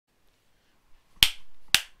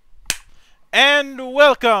And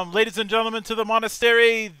welcome, ladies and gentlemen, to the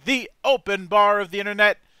Monastery, the open bar of the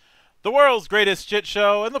internet, the world's greatest shit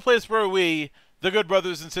show, and the place where we, the good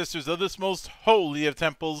brothers and sisters of this most holy of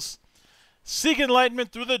temples, seek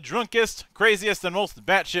enlightenment through the drunkest, craziest, and most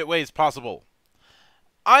batshit ways possible.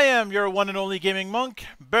 I am your one and only gaming monk,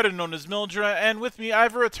 better known as Mildra, and with me I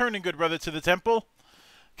have a returning good brother to the temple,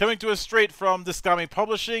 coming to us straight from Dyskami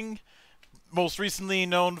Publishing, most recently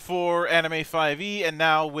known for Anime 5e, and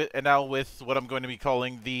now with what I'm going to be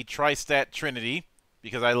calling the Tristat Trinity,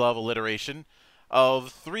 because I love alliteration,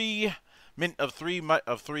 of three micro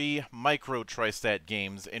Tristat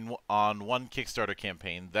games on one Kickstarter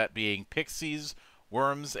campaign, that being Pixies,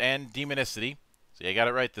 Worms, and Demonicity. So I got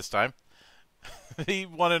it right this time. The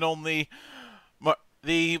one and only,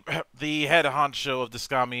 the head honcho of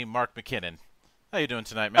Dyskami, Mark McKinnon. How you doing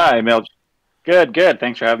tonight, man? Hi, Mel. Good, good.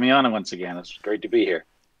 Thanks for having me on once again. It's great to be here.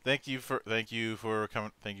 Thank you for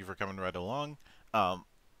coming right along.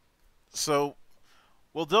 So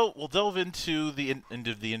we'll delve into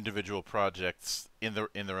into the individual projects in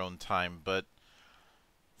their own time. But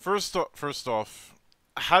first off,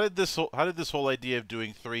 how did this whole idea of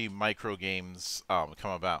doing three micro games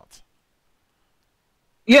come about?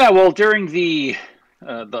 Yeah, well, during the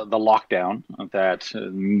lockdown that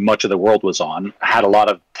much of the world was on, I had a lot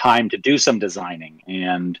of time to do some designing,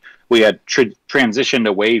 and we had transitioned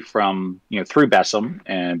away from through Besom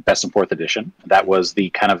and Besom Fourth Edition. That was the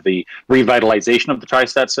kind of the revitalization of the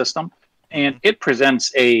Tristat system, and it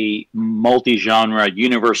presents a multi-genre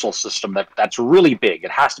universal system that's really big.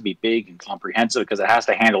 It has to be big and comprehensive because it has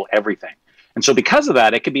to handle everything. And so because of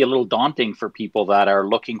that, it can be a little daunting for people that are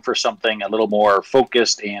looking for something a little more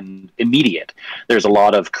focused and immediate. There's a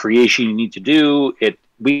lot of creation you need to do.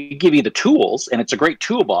 We give you the tools, and it's a great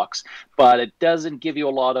toolbox, but it doesn't give you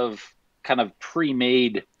a lot of kind of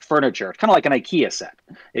pre-made furniture. It's kind of like an IKEA set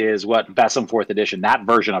is what Besom 4th Edition, that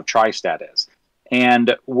version of Tristat is.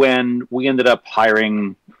 And when we ended up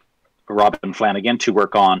hiring Robin Flanagan to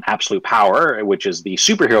work on Absolute Power, which is the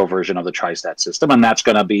superhero version of the Tristat system, and that's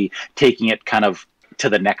going to be taking it kind of to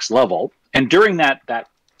the next level. And during that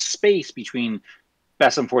space between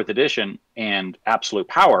Besom 4th Edition and Absolute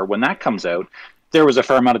Power, when that comes out, there was a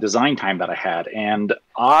fair amount of design time that I had, and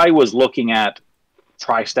I was looking at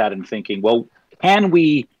Tristat and thinking, well, can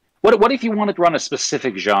we? What if you wanted to run a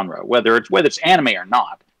specific genre, whether it's anime or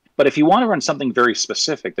not? But if you want to run something very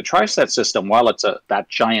specific, the Tristat system, while it's that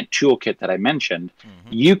giant toolkit that I mentioned,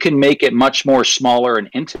 you can make it much more smaller and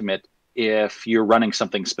intimate if you're running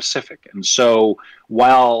something specific. And so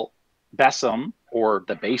while Besom, or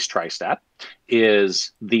the base Tristat,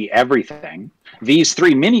 is the everything, these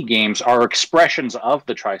three mini games are expressions of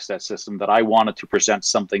the Tristat system that I wanted to present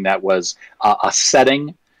something that was a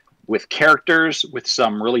setting with characters, with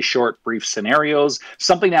some really short, brief scenarios,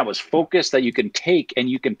 something that was focused that you can take and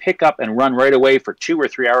you can pick up and run right away for 2 or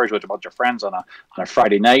 3 hours with a bunch of friends on a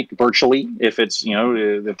Friday night, virtually, if it's,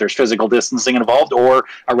 if there's physical distancing involved, or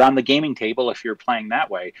around the gaming table if you're playing that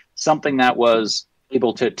way. Something that was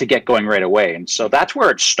able to get going right away. And so that's where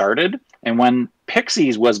it started. And when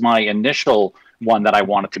Pixies was my initial one that I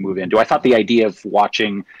wanted to move into, I thought the idea of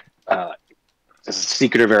watching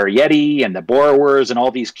Secret of Ariete and the Borrowers and all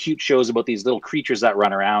these cute shows about these little creatures that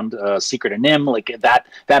run around, Secret of Nim, like that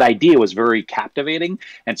idea was very captivating.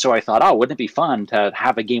 And so I thought, oh, wouldn't it be fun to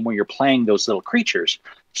have a game where you're playing those little creatures?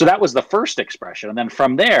 So that was the first expression. And then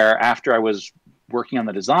from there, after I was working on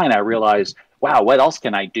the design, I realized, wow, what else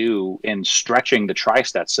can I do in stretching the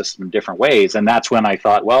Tristat system in different ways? And that's when I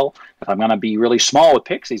thought, well, if I'm going to be really small with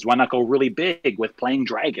Pixies, why not go really big with playing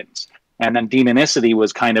dragons? And then Demonicity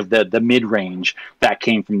was kind of the mid-range that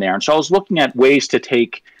came from there. And so I was looking at ways to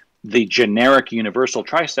take the generic universal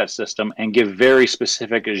Tristat system and give very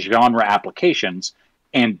specific genre applications.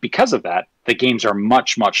 And because of that, the games are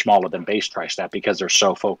much, much smaller than base Tristat because they're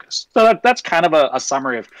so focused. So that's kind of a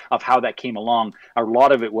summary of how that came along. A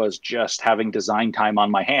lot of it was just having design time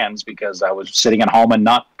on my hands because I was sitting at home and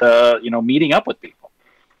not, meeting up with people.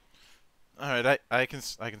 All right, I can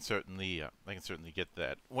certainly get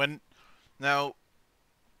that. Now,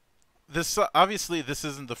 this obviously this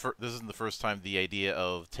isn't the first time the idea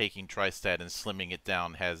of taking Tristat and slimming it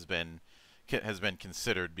down has been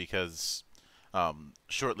considered, because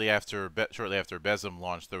shortly after Besom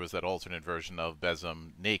launched, there was that alternate version of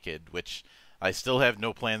Besom Naked, which I still have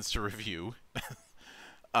no plans to review.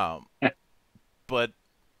 But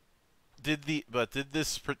did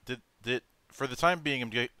for the time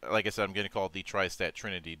being, like I said, I'm going to call it the Tristat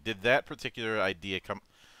Trinity. Did that particular idea come?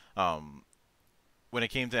 When it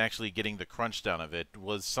came to actually getting the crunch down of it,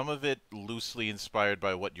 was some of it loosely inspired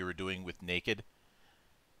by what you were doing with Naked?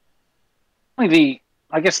 The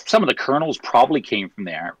I guess some of the kernels probably came from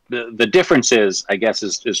there. The difference is, I guess,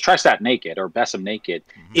 is Tristat Naked or Besem Naked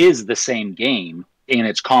is the same game in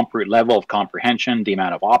its level of comprehension, the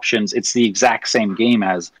amount of options. It's the exact same game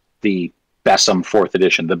as the Besem 4th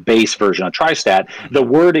edition, the base version of Tristat. The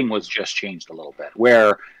wording was just changed a little bit.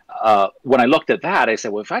 Where when I looked at that, I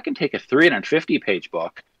said, well, if I can take a 350-page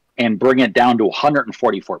book and bring it down to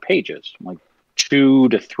 144 pages, like 2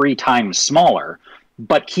 to 3 times smaller,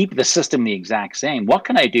 but keep the system the exact same. What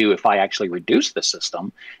can I do if I actually reduce the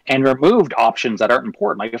system and removed options that aren't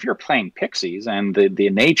important? Like if you're playing pixies and the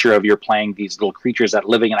nature of you're playing these little creatures that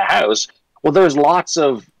living in a house, well, there's lots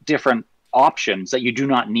of different options that you do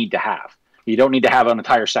not need to have. You don't need to have an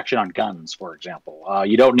entire section on guns, for example.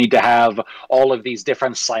 You don't need to have all of these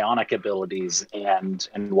different psionic abilities and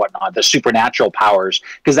whatnot, the supernatural powers,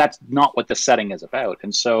 because that's not what the setting is about.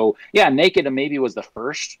 And so, yeah, Naked maybe was the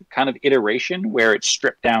first kind of iteration where it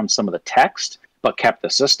stripped down some of the text, but kept the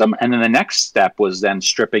system. And then the next step was then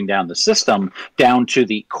stripping down the system down to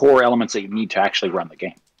the core elements that you need to actually run the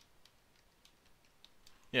game.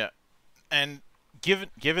 Yeah, and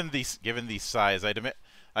given these size,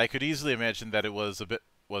 I could easily imagine that it was a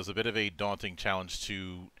bit of a daunting challenge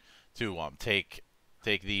to take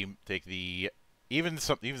the even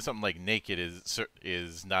something like Naked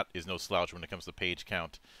is no slouch when it comes to page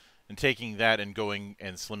count, and taking that and going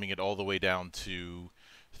and slimming it all the way down to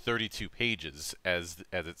 32 pages as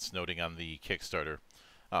it's noting on the Kickstarter.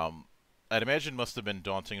 I'd imagine must have been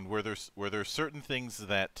daunting. And were there certain things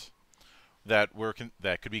that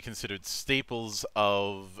could be considered staples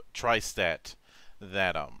of Tristat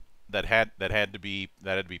that had to be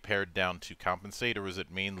pared down to compensate, or was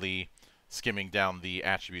it mainly skimming down the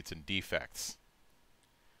attributes and defects?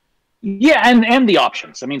 Yeah, and the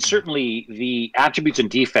options. I mean, certainly the attributes and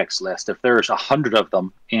defects list, if there's 100 of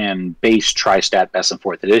them in base Tristat Besem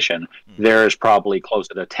 4th edition, there's probably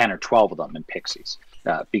closer to 10 or 12 of them in Pixies.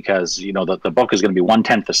 Because, you know, the book is going to be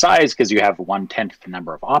 1/10 the size because you have 1/10 the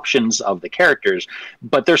number of options of the characters.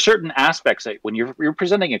 But there's certain aspects that when you're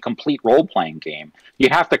presenting a complete role-playing game, you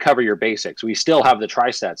have to cover your basics. We still have the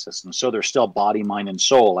Tristat system, so there's still body, mind, and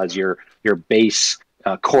soul as your base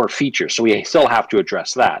core features. So we still have to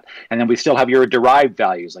address that. And then we still have your derived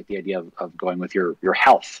values, like the idea of going with your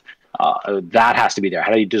health. That has to be there.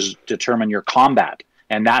 How do you determine your combat?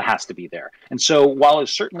 And that has to be there. And so while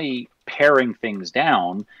it's certainly paring things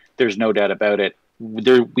down, there's no doubt about it,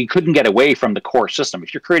 we couldn't get away from the core system.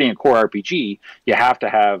 If you're creating a core RPG, you have to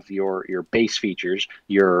have your base features,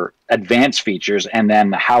 your advanced features, and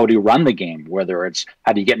then how to run the game, whether it's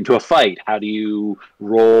how do you get into a fight, how do you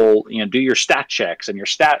roll, do your stat checks and your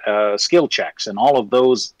skill checks, and all of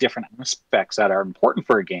those different aspects that are important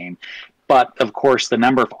for a game. But, of course, the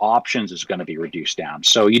number of options is going to be reduced down.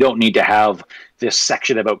 So you don't need to have this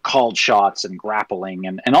section about called shots and grappling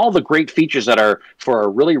and all the great features that are for a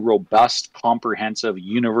really robust, comprehensive,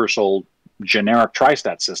 universal, generic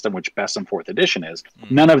Tristat system, which Besem 4th edition is.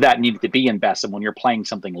 None of that needed to be in Besem when you're playing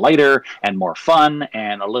something lighter and more fun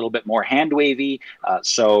and a little bit more hand-wavy.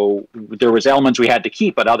 So there was elements we had to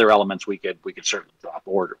keep, but other elements we could certainly drop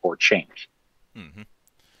or change.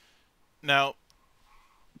 Now,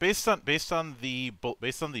 based on the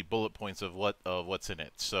bullet points of what's in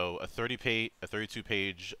it, so a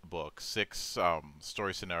 32-page book, 6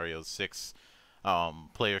 story scenarios, 6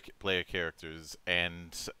 player characters,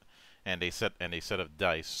 and a set of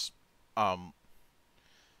dice. The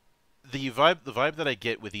vibe that I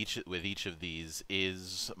get with each of these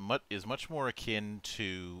is much more akin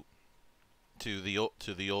to the old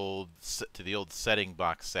setting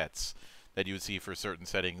box sets that you would see for certain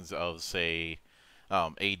settings of, say,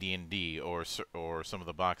 AD&D or some of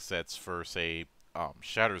the box sets for, say,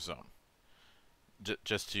 Shatter Zone.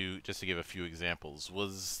 Just to give a few examples,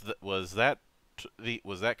 was that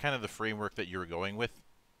kind of the framework that you were going with?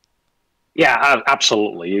 Yeah,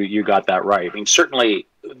 absolutely. You got that right. I mean, certainly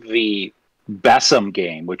the Besem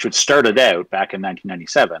game, which had started out back in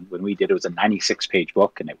 1997 when we did it, was a 96-page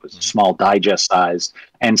book, and it was small digest sized.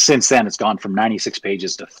 And since then, it's gone from 96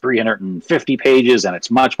 pages to 350 pages, and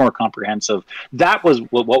it's much more comprehensive. That was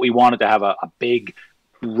what we wanted to have a big,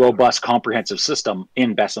 robust, comprehensive system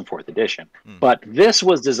in Besem 4th edition. But this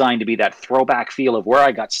was designed to be that throwback feel of where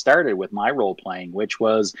I got started with my role playing, which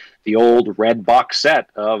was the old red box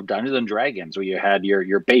set of Dungeons and Dragons, where you had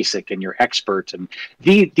your basic and your expert. And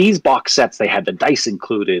these box sets, they had the dice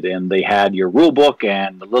included, and they had your rule book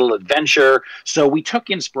and the little adventure. So we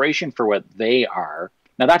took inspiration for what they are.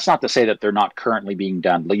 Now, that's not to say that they're not currently being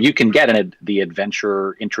done. Like, you can get the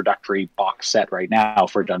adventure introductory box set right now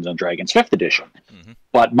for Dungeons and Dragons 5th edition.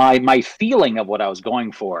 But my feeling of what I was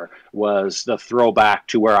going for was the throwback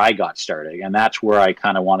to where I got started. And that's where I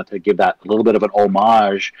kind of wanted to give that a little bit of an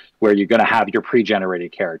homage, where you're going to have your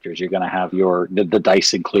pre-generated characters. You're going to have the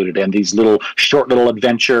dice included, and these short little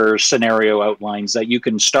adventure scenario outlines that you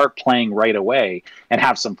can start playing right away and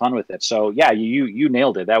have some fun with it. So yeah, you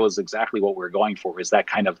nailed it. That was exactly what we're going for, is that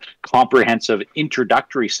kind of comprehensive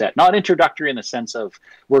introductory set. Not introductory in the sense of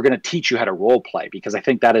we're going to teach you how to role play, because I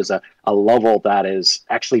think that is a level that is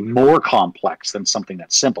actually more complex than something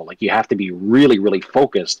that's simple. Like, you have to be really, really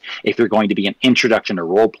focused if you're going to be an introduction to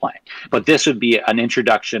role playing. But this would be an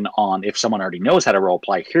introduction on, if someone already knows how to role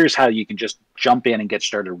play, here's how you can just jump in and get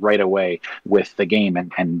started right away with the game,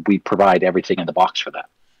 and we provide everything in the box for that.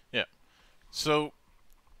 Yeah. So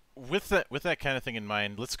with that kind of thing in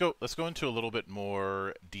mind, let's go into a little bit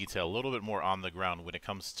more detail, a little bit more on the ground when it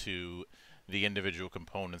comes to the individual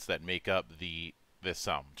components that make up this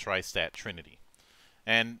tri-stat Trinity.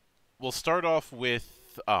 And we'll start off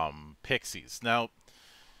with pixies. Now,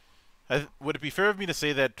 would it be fair of me to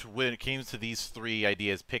say that when it came to these three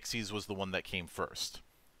ideas, pixies was the one that came first?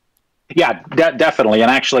 Yeah, definitely.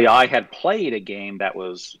 And actually, I had played a game that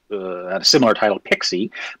was a similar title,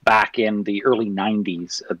 Pixie, back in the early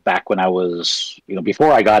 90s, back when I was,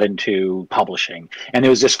 before I got into publishing. And there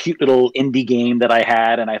was this cute little indie game that I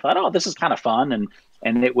had, and I thought, oh, this is kind of fun.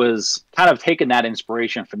 And it was kind of taking that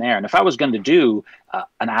inspiration from there. And if I was going to do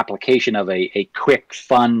an application of a quick,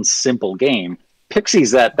 fun, simple game,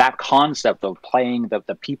 Pixies, that concept of playing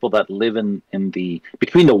the people that live in the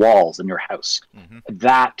between the walls in your house,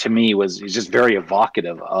 that to me is just very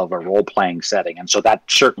evocative of a role playing setting, and so that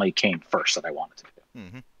certainly came first that I wanted to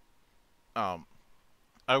do.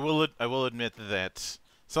 I will admit that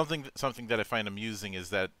something that I find amusing is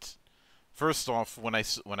that, first off, when I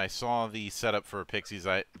saw the setup for Pixies,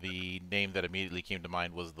 the name that immediately came to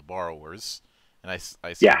mind was the Borrowers, and I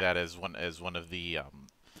see that as one of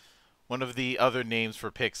the other names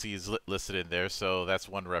for Pixies listed in there, so that's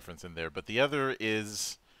one reference in there. But the other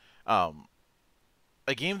is a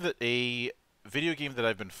video game that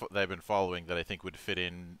I've been following that I think would fit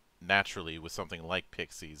in naturally with something like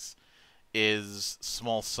Pixies is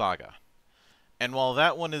Small Saga. And while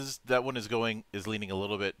that one is leaning a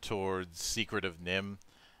little bit towards Secret of Nim,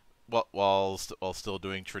 while still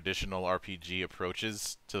doing traditional RPG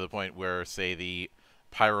approaches, to the point where, say, the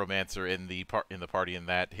pyromancer in the party in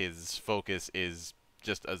that his focus is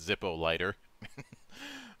just a Zippo lighter,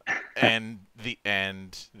 and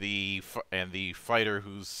the fighter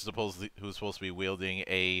who's supposed to be wielding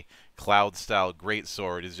a cloud style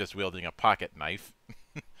greatsword is just wielding a pocket knife.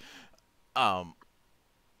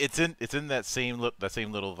 It's in that same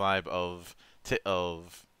little vibe of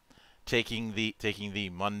taking the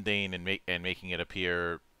mundane and making it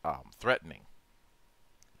appear threatening.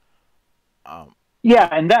 Yeah,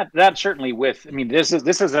 and that certainly this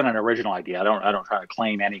isn't an original idea. I don't try to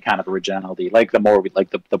claim any kind of originality. Like the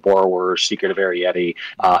Borrower, Secret of Arietti,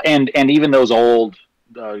 and even those old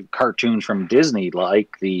cartoons from Disney,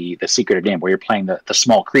 like the Secret of Nim, where you're playing the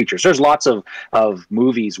small creatures. There's lots of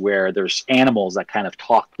movies where there's animals that kind of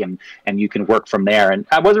talk, and you can work from there. And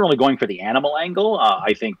I wasn't really going for the animal angle.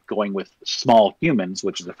 I think going with small humans,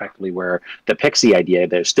 which is effectively where the Pixie idea,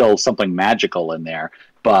 there's still something magical in there,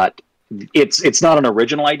 but it's not an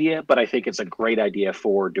original idea, but I think it's a great idea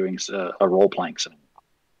for doing a role-playing scenario.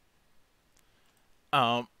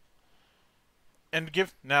 And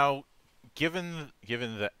given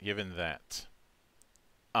that,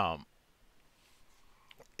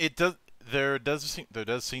 there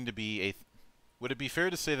does seem to be a. Would it be fair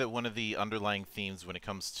to say that one of the underlying themes when it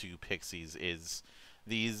comes to Pixies is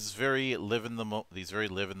these very live in the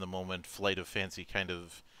moment, flight of fancy kind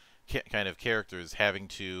of characters having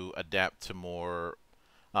to adapt to more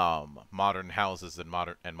modern houses and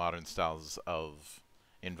modern styles of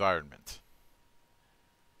environment?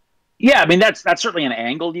 Yeah, I mean that's certainly an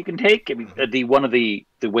angle you can take. I mean,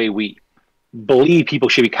 the way we believe people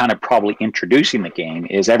should be kind of probably introducing the game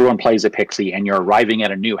is everyone plays a Pixie, and you're arriving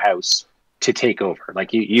at a new house to take over.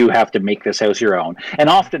 Like you have to make this house your own. And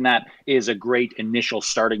often that is a great initial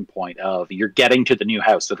starting point of you're getting to the new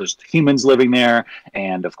house. So there's humans living there.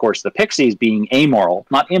 And of course the Pixies being amoral,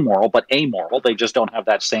 not immoral, but amoral. They just don't have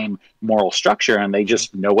that same moral structure, and they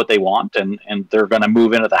just know what they want, and they're going to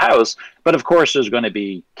move into the house. But of course there's going to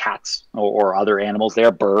be cats or other animals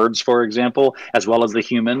there, birds, for example, as well as the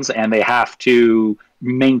humans, and they have to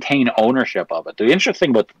maintain ownership of it. The interesting thing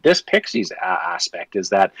about this Pixies aspect is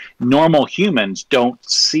that normal humans don't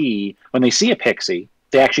see, when they see a Pixie,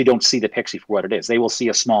 they actually don't see the pixie for what it is. They will see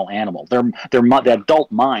a small animal. The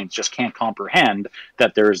adult minds just can't comprehend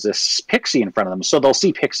that there's this pixie in front of them. So they'll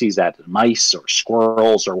see pixies as mice or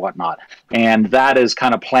squirrels or whatnot. And that is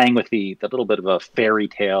kind of playing with the little bit of a fairy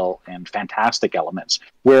tale and fantastic elements.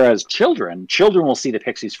 Whereas children will see the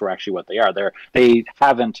pixies for actually what they are. They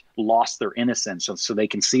haven't lost their innocence, so they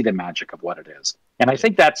can see the magic of what it is. And I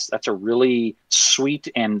think that's a really sweet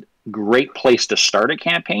and great place to start a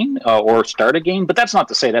campaign or start a game. But that's not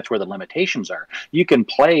to say that's where the limitations are. You can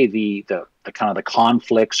play the kind of the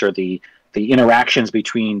conflicts or the interactions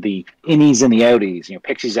between the innies and the outies,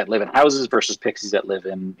 pixies that live in houses versus pixies that live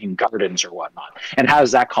in gardens or whatnot. And how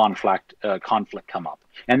does that conflict come up?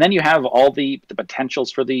 And then you have all the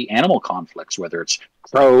potentials for the animal conflicts, whether it's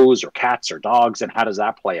crows or cats or dogs, and how does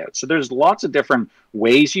that play out? So there's lots of different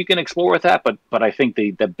ways you can explore with that, but I think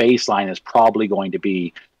the baseline is probably going to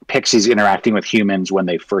be pixies interacting with humans when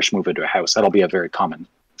they first move into a house. That'll be a very common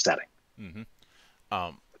setting.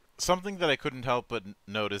 Mm-hmm. Something that I couldn't help but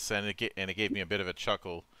notice, and it gave me a bit of a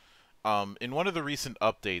chuckle. In one of the recent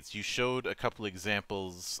updates, you showed a couple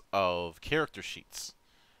examples of character sheets.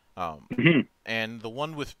 Mm-hmm. And the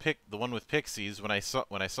one with pixies, when I saw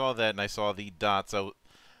that and I saw the dots,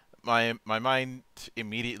 my mind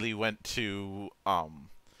immediately went to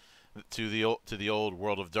the old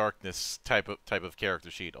World of Darkness type of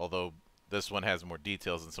character sheet. Although this one has more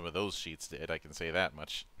details than some of those sheets did, I can say that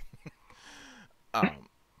much.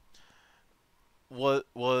 Was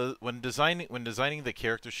when designing the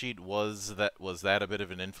character sheet, was that a bit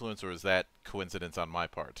of an influence, or is that coincidence on my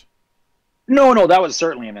part? No, that was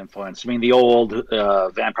certainly an influence. I mean, the old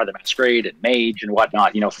Vampire the Masquerade and Mage and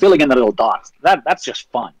whatnot, filling in the little dots, that's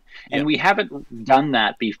just fun. And Yeah. we haven't done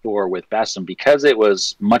that before with Besson because it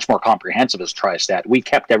was much more comprehensive as Tristat. We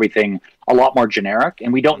kept everything a lot more generic,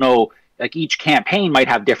 and we don't know, like, each campaign might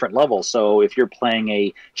have different levels. So if you're playing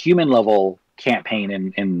a human level campaign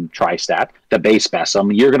in Tristat, the base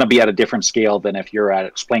Besson, you're going to be at a different scale than if you're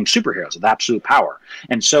playing superheroes with absolute power.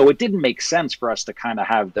 And so it didn't make sense for us to kind of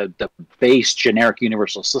have the base generic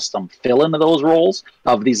universal system fill into those roles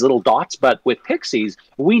of these little dots. But with Pixies,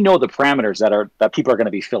 we know the parameters that people are going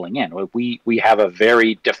to be filling in. We have a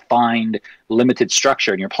very defined, limited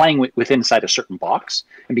structure, and you're playing within inside a certain box.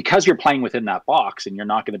 And because you're playing within that box and you're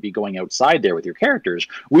not going to be going outside there with your characters,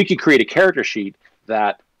 we could create a character sheet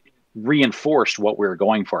that reinforced what we were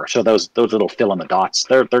going for. So those little fill in the dots,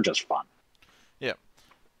 they're just fun. Yeah.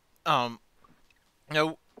 Now,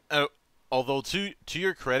 although to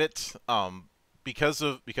your credit, because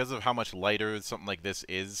of how much lighter something like this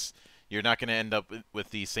is, you're not going to end up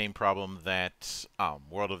with the same problem that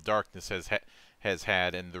World of Darkness has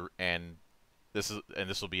had, and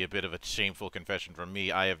this will be a bit of a shameful confession from me.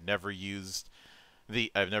 I've never used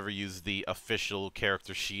the official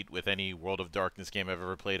character sheet with any World of Darkness game I've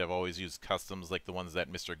ever played. I've always used customs like the ones that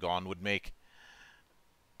Mr. Gone would make.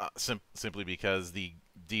 Simply because the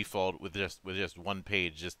default with just one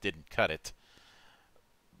page just didn't cut it.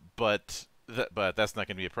 But that's not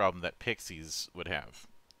going to be a problem that Pixies would have.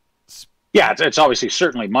 Yeah, it's obviously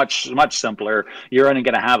certainly much simpler. You're only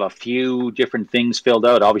going to have a few different things filled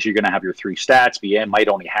out. Obviously, you're going to have your 3 stats, but you might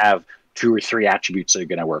only have 2 or 3 attributes that you're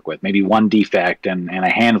going to work with. Maybe 1 defect and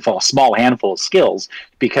a small handful of skills,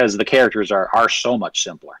 because the characters are so much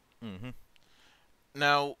simpler. Mm-hmm.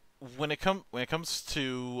 Now, when it comes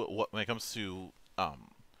to what you're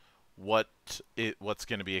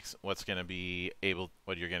going to be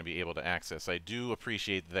able to access, I do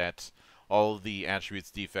appreciate that all of the attributes,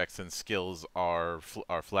 defects, and skills are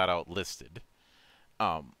flat out listed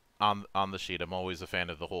on the sheet. I'm always a fan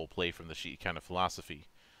of the whole play from the sheet kind of philosophy.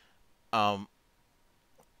 But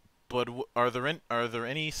are there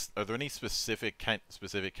any specific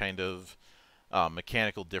kind of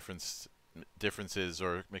mechanical differences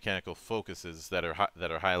or mechanical focuses that are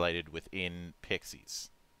highlighted within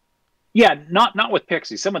Pixies? Yeah, not with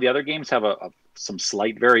Pixies. Some of the other games have some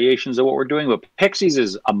slight variations of what we're doing, but Pixies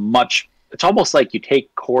is it's almost like you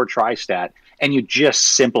take core Tristat and you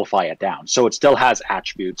just simplify it down. So it still has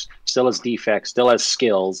attributes, still has defects, still has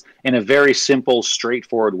skills in a very simple,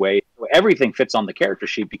 straightforward way. Everything fits on the character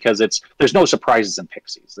sheet because there's no surprises in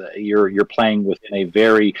Pixies. You're playing within a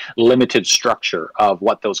very limited structure of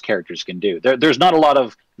what those characters can do. There's not a lot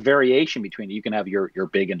of variation between it. You can have your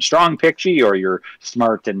big and strong pixie, or your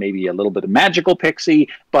smart and maybe a little bit of magical pixie,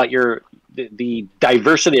 but the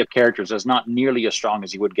diversity of characters is not nearly as strong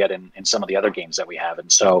as you would get in some of the other games that we have,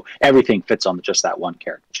 and so everything fits on just that one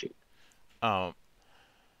character sheet. Now,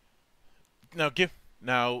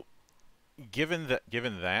 given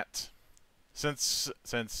that, since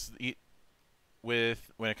when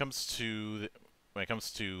it comes to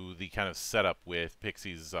to the kind of setup with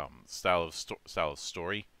Pixie's style of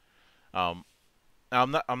story. Um,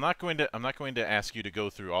 now I'm not going to ask you to go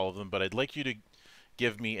through all of them, but I'd like you to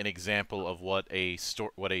give me an example of what a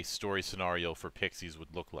story scenario for Pixies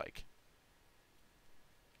would look like.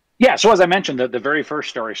 Yeah, so as I mentioned, the very first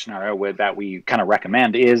story scenario that we kind of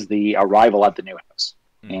recommend is the arrival at the new house.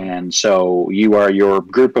 Mm-hmm. And so you are your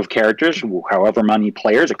group of characters, however many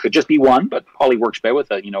players. It could just be one, but probably works better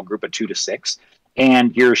with a group of 2 to 6.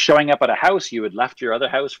 And you're showing up at a house. You had left your other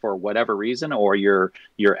house for whatever reason, or your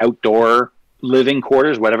outdoor living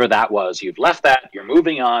quarters, whatever that was. You've left that. You're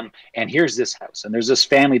moving on, and here's this house, and there's this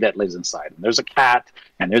family that lives inside, and there's a cat,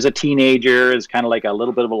 and there's a teenager. It's kind of like a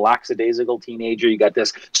little bit of a lackadaisical teenager. You got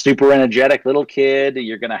this super energetic little kid.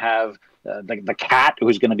 You're going to have the cat,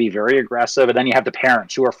 who's going to be very aggressive, and then you have the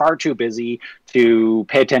parents who are far too busy to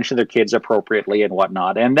pay attention to their kids appropriately and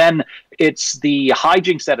whatnot. And then it's the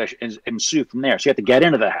hijinks that ensue from there. So you have to get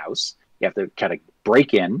into the house. You have to kind of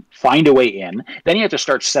break in, find a way in. Then you have to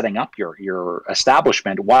start setting up your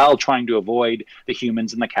establishment while trying to avoid the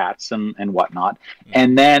humans and the cats and whatnot. Mm-hmm.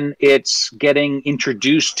 And then it's getting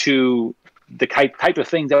introduced to the type of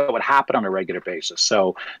things that would happen on a regular basis.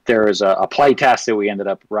 So there's a play test that we ended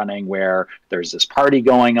up running where there's this party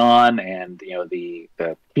going on, and the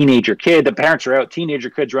teenager kid, the parents are out, teenager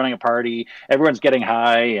kid's running a party, everyone's getting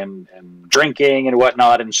high and drinking and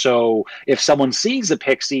whatnot. And so if someone sees a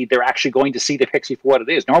pixie, they're actually going to see the pixie for what it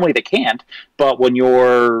is. Normally they can't, but when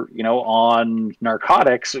you're on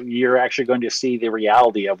narcotics, you're actually going to see the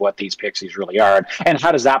reality of what these pixies really are. And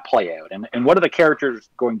how does that play out? And what are the characters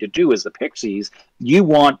going to do as the pixies? You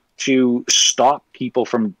want to stop people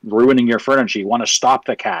from ruining your furniture. You want to stop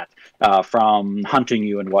the cat from hunting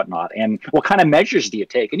you and whatnot. And what kind of measures do you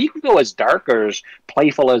take? And you can go as dark or as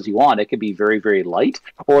playful as you want. It could be very, very light.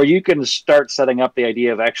 Or you can start setting up the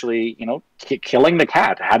idea of actually, killing the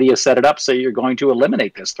cat. How do you set it up so you're going to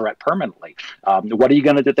eliminate this threat permanently? What are you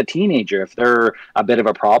going to do with the teenager? If they're a bit of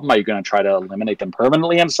a problem, are you going to try to eliminate them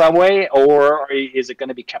permanently in some way? Or is it going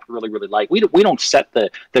to be kept really, really light? We don't set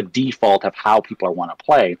the default of how people want to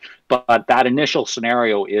play. But that initial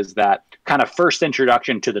scenario is that kind of first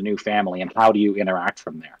introduction to the new family, and how do you interact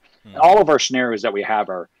from there. Mm-hmm. All of our scenarios that we have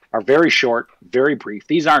are very short, very brief.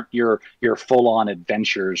 These aren't your full-on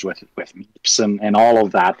adventures with meeps and all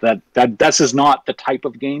of that. This is not the type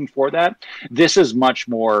of game for that. This is much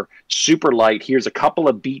more super light. Here's a couple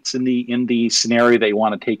of beats in the scenario that you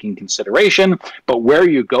want to take in consideration, but where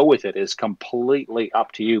you go with it is completely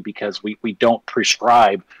up to you, because we don't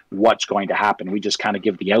prescribe what's going to happen. We just kind of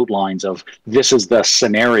give the outlines of this is the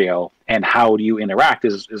scenario, and how do you interact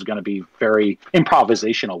is going to be very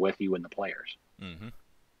improvisational with you and the players. Mm-hmm.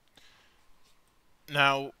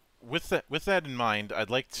 Now, with that in mind, I'd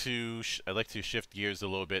like to shift gears a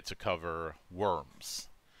little bit to cover worms,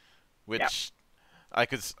 which I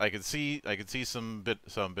could see some bit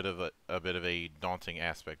of a daunting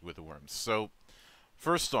aspect with the worms. So,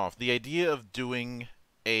 first off, the idea of doing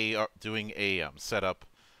a setup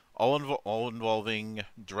all involving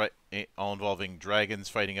dragons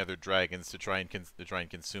fighting other dragons to try and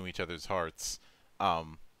consume each other's hearts.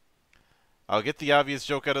 I'll get the obvious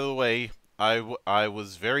joke out of the way. I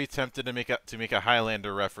was very tempted to make a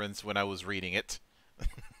Highlander reference when I was reading it.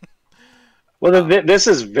 Well, this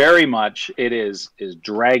is very much is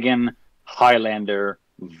Dragon, Highlander,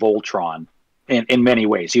 Voltron in many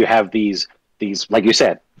ways. You have these like you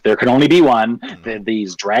said, there can only be one. Mm-hmm.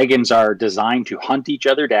 These dragons are designed to hunt each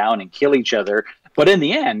other down and kill each other, but in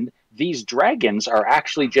the end, these dragons are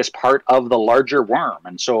actually just part of the larger worm.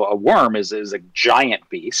 And so a worm is a giant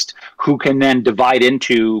beast who can then divide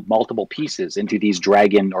into multiple pieces into these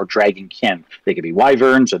dragon or dragonkin. They can be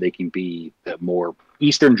wyverns, or they can be the more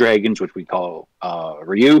eastern dragons, which we call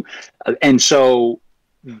Ryu. And so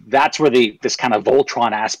that's where this kind of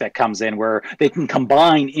Voltron aspect comes in, where they can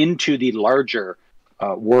combine into the larger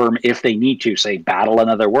worm if they need to, say, battle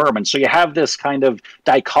another worm. And so you have this kind of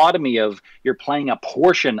dichotomy of you're playing a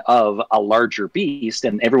portion of a larger beast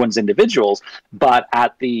and everyone's individuals, but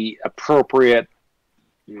at the appropriate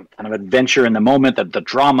kind of adventure in the moment, the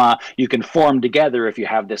drama, you can form together if you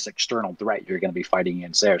have this external threat you're going to be fighting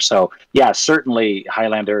against there. So yeah, certainly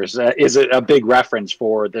Highlander is a big reference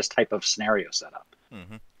for this type of scenario setup.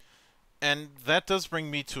 Mm-hmm. And that does bring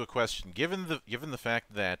me to a question. Given the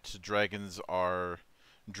fact that dragons are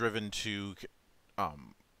driven to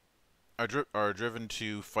driven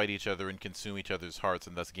to fight each other and consume each other's hearts,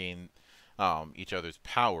 and thus gain each other's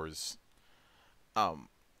powers,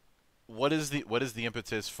 what is the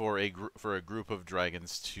impetus for a group of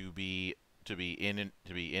dragons to be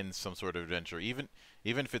in some sort of adventure, even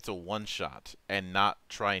if it's a one shot, and not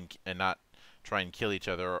try and kill each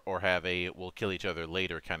other, or have a we'll kill each other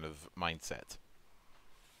later kind of mindset.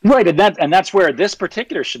 Right, and that's where this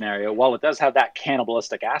particular scenario, while it does have that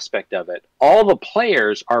cannibalistic aspect of it, all the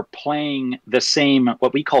players are playing the same,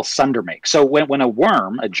 what we call Sundermake. So when a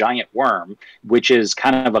worm, a giant worm, which is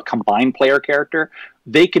kind of a combined player character,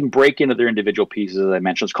 they can break into their individual pieces, as I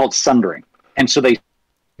mentioned. It's called sundering. And so they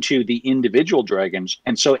to the individual dragons,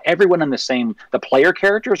 and so everyone in the player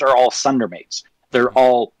characters are all Sundermates. They're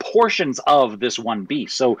all portions of this one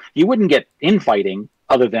beast. So you wouldn't get infighting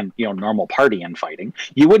other than, you know, normal party infighting.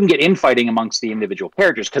 You wouldn't get infighting amongst the individual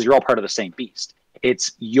characters because you're all part of the same beast.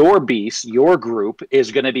 It's your beast, your group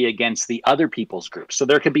is going to be against the other people's group. So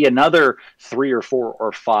there could be another 3 or 4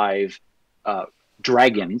 or 5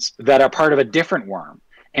 dragons that are part of a different worm.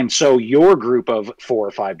 And so your group of 4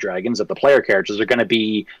 or 5 dragons of the player characters are going to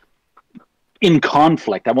be in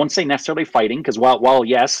conflict. I won't say necessarily fighting, because while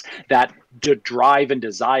yes, that drive and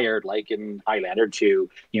desire, like in Highlander, to,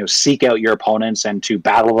 you know, seek out your opponents and to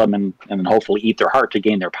battle them and hopefully eat their heart to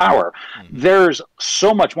gain their power. There's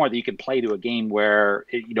so much more that you can play to a game where,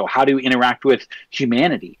 you know, how do you interact with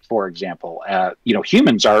humanity, for example. You know,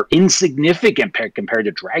 humans are insignificant compared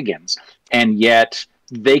to dragons, and yet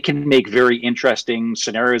they can make very interesting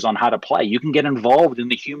scenarios on how to play. You can get involved in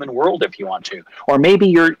the human world if you want to. Or maybe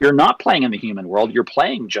you're not playing in the human world, you're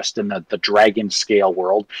playing just in the dragon scale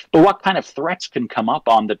world. But what kind of threats can come up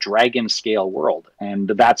on the dragon scale world? And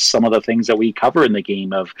that's some of the things that we cover in the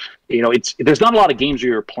game of, you know, there's not a lot of games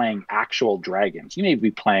where you're playing actual dragons. You may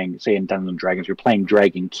be playing, say in Dungeons and Dragons, you're playing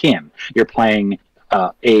Dragonkin. You're playing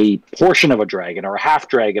a portion of a dragon or a half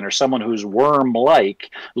dragon or someone who's worm-like,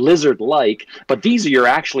 lizard-like, but you're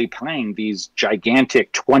actually playing these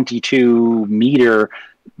gigantic 22-meter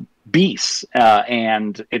beasts,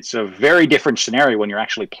 and it's a very different scenario when you're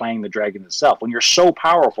actually playing the dragon itself. When you're so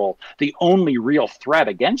powerful, the only real threat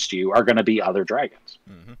against you are going to be other dragons.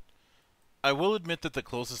 I will admit that the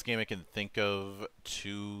closest game I can think of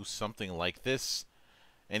to something like this,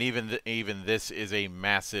 and even this is a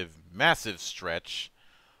massive, massive stretch,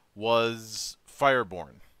 was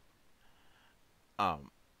Fireborn.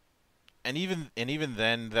 And even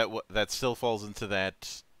then, that still falls into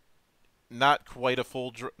that not quite a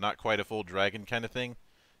full dragon kind of thing,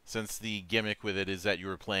 since the gimmick with it is that you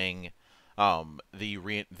were playing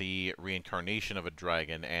the reincarnation of a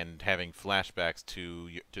dragon and having flashbacks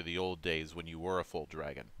to the old days when you were a full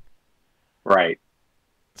dragon. Right.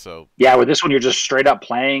 So yeah, with this one, you're just straight up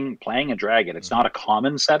playing a dragon. It's not a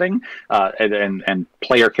common setting, and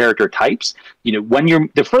player character types. You know, when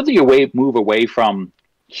the further you move away from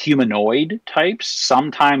humanoid types,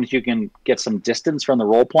 sometimes you can get some distance from the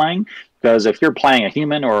role playing, because if you're playing a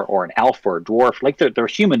human or an elf or a dwarf, like they're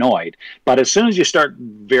humanoid, but as soon as you start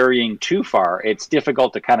varying too far, it's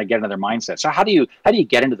difficult to kind of get into their mindset. So how do you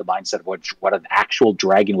get into the mindset of what an actual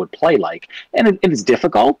dragon would play like? And it is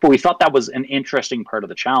difficult, but we thought that was an interesting part of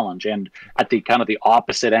the challenge. And at the kind of the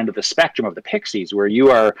opposite end of the spectrum of the pixies, where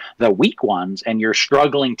you are the weak ones and you're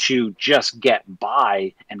struggling to just get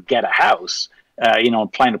by and get a house, you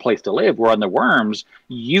know, find a place to live, where on the worms,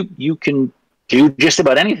 you can do just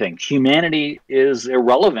about anything. Humanity is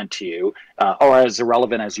irrelevant to you, or as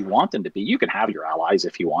irrelevant as you want them to be. You can have your allies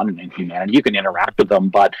if you want in humanity. You can interact with them,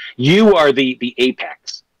 but you are the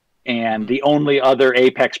apex. And the only other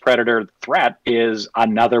apex predator threat is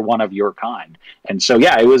another one of your kind. And so,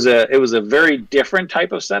 yeah, it was a very different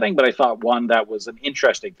type of setting, but I thought one that was an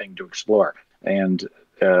interesting thing to explore. And,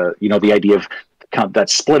 you know, the idea of kind of that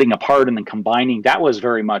splitting apart and then combining, that was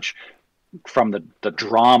very much from the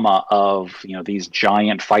drama of, you know, these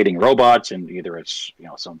giant fighting robots, and either it's, you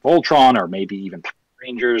know, some Voltron or maybe even Power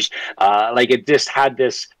Rangers. Like it just had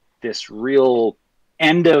this real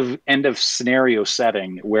end of scenario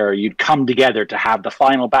setting where you'd come together to have the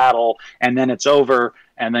final battle, and then it's over,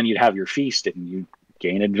 and then you'd have your feast and you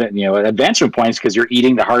gain advancement points because you're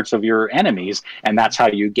eating the hearts of your enemies, and that's how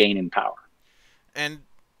you gain in power. And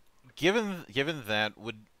given that,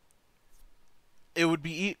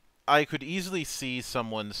 I could easily see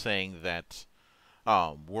someone saying that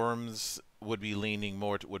Worms would be leaning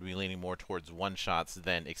more towards one shots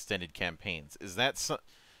than extended campaigns.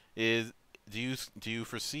 Do you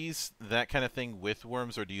foresee that kind of thing with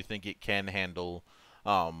Worms, or do you think it can handle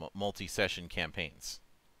multi-session campaigns?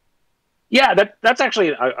 Yeah, that's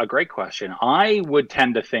actually a great question. I would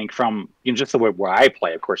tend to think, from, you know, just the way where I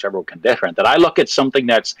play, of course everyone can different, that I look at something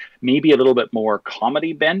that's maybe a little bit more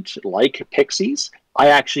comedy bent, like Pixies, I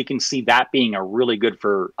actually can see that being a really good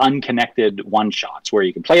for unconnected one shots where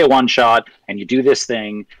you can play a one shot and you do this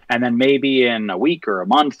thing, and then maybe in a week or a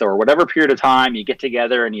month or whatever period of time you get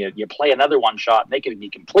together and you play another one shot. And they can be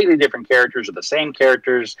completely different characters or the same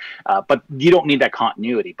characters, but you don't need that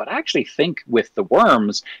continuity. But I actually think with the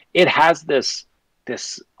Worms, it has this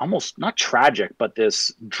almost not tragic, but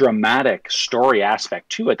this dramatic story aspect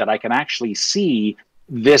to it that I can actually see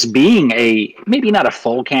this being a maybe not a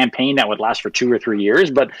full campaign that would last for 2 or 3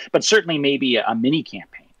 years, but certainly maybe a mini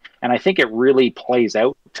campaign. And I think it really plays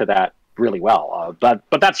out to that really well. But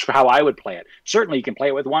that's how I would play it. Certainly, you can play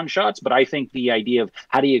it with one shots, but I think the idea of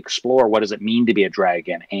how do you explore what does it mean to be a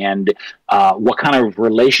dragon, and what kind of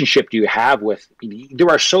relationship do you have with? There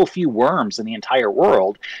are so few worms in the entire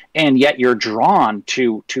world, and yet you're drawn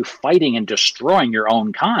to fighting and destroying your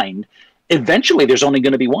own kind. Eventually, there's only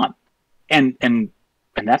going to be one, and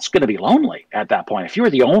that's going to be lonely at that point. If you're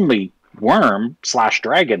the only worm /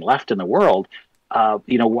 dragon left in the world,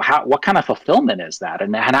 what kind of fulfillment is that?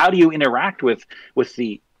 And how do you interact with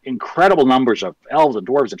the incredible numbers of elves and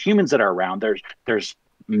dwarves and humans that are around? There's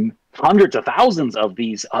hundreds of thousands of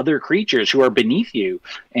these other creatures who are beneath you.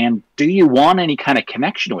 And do you want any kind of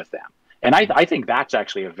connection with them? And I think that's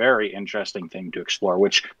actually a very interesting thing to explore,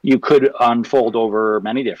 which you could unfold over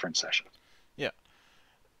many different sessions. Yeah.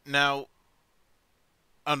 Now,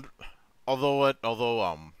 although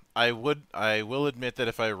I will admit that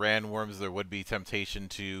if I ran Worms, there would be temptation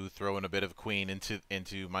to throw in a bit of Queen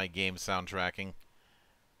into my game soundtracking.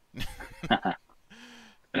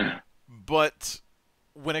 But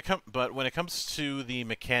when it comes to the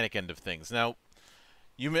mechanic end of things, now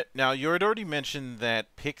you had already mentioned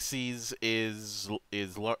that Pixies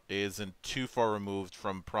isn't too far removed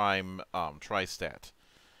from Prime Tristat.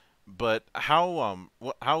 But how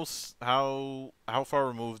far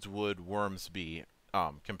removed would Worms be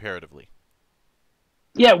comparatively?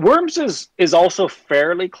 Yeah, Worms is also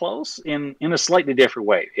fairly close in a slightly different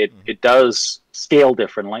way. It does scale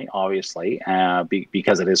differently, obviously,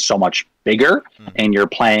 because it is so much bigger, and you're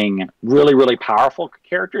playing really, really powerful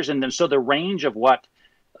characters, and then so the range of what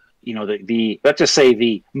the let's just say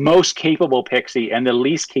the most capable pixie and the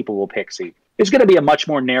least capable pixie is going to be a much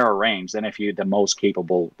more narrow range than if you the most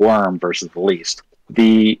capable worm versus the least.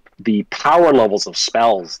 The power levels of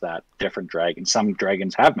spells that different dragons, some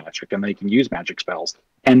dragons have magic and they can use magic spells,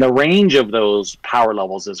 and the range of those power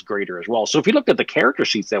levels is greater as well. So if you looked at the character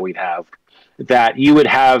sheets that we'd have, that you would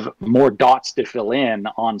have more dots to fill in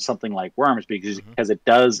on something like Worms because it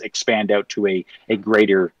does expand out to a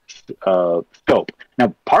greater scope.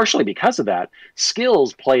 Now, partially because of that,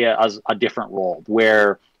 skills play a different role,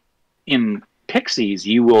 where in Pixies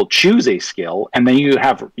you will choose a skill and then you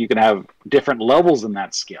can have different levels in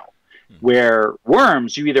that skill. Where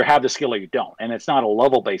Worms, you either have the skill or you don't, and it's not a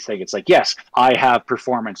level-based thing. It's like, yes, I have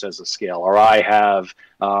performance as a skill, or I have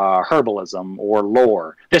herbalism or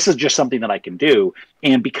lore. This is just something that I can do,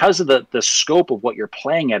 and because of the scope of what you're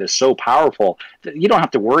playing at is so powerful, you don't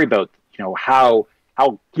have to worry about how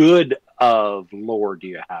good of lore do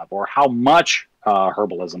you have, or how much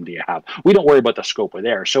herbalism do you have. We don't worry about the scope of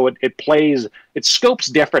there, so it scopes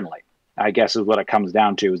differently, I guess, is what it comes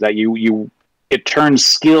down to. Is that it turns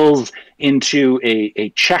skills into a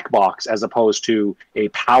checkbox as opposed to a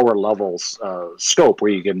power levels scope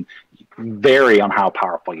where you can vary on how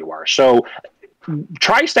powerful you are. So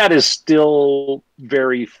Tristat is still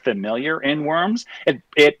very familiar in Worms.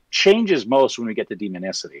 It changes most when we get to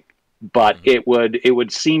Demonicity, but it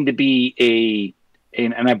would seem to be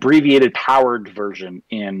an abbreviated powered version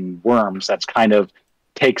in Worms that's kind of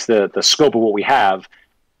takes the scope of what we have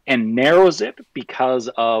and narrows it because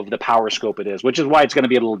of the power scope it is, which is why it's going to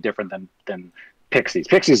be a little different than Pixies.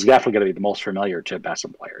 Pixies is definitely going to be the most familiar to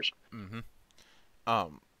Bessem players.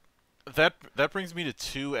 That brings me to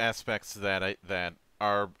two aspects that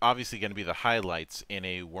are obviously going to be the highlights in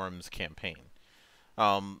a Worms campaign.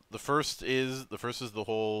 The first is the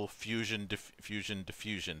whole fusion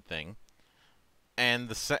diffusion thing, and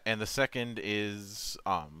the second is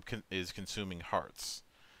consuming hearts.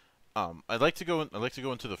 I'd like to go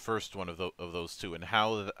into the first one of those two, and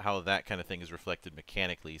how that kind of thing is reflected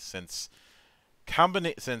mechanically, since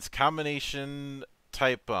combination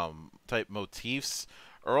type motifs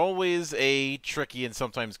are always a tricky and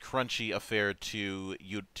sometimes crunchy affair to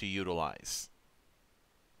utilize.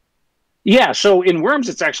 Yeah, so in Worms,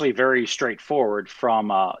 it's actually very straightforward from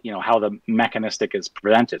how the mechanistic is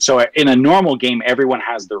presented. So in a normal game, everyone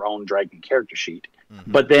has their own dragon character sheet, Mm-hmm.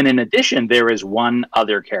 but then in addition, there is one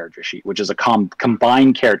other character sheet, which is a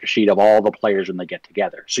combined character sheet of all the players when they get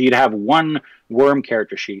together. So you'd have one Worm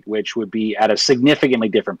character sheet, which would be at a significantly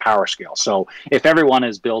different power scale. So if everyone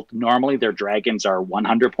is built normally, their dragons are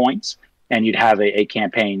 100 points, and you'd have a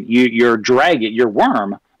campaign. Your dragon, your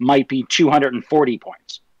Worm, might be 240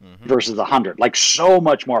 points Mm-hmm. versus 100, like so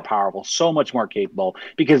much more powerful, so much more capable,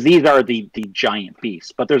 because these are the giant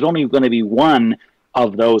beasts, but there's only going to be one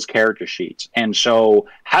of those character sheets. And so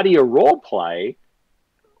how do you role play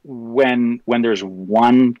when there's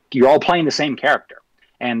one, you're all playing the same character?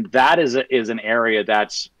 And that is an area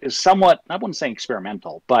is somewhat, I wouldn't say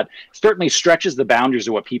experimental, but certainly stretches the boundaries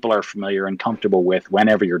of what people are familiar and comfortable with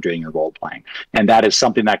whenever you're doing your role playing. And that is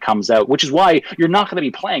something that comes out, which is why you're not going to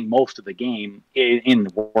be playing most of the game in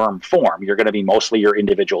Worm form. You're going to be mostly your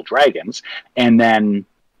individual dragons, and then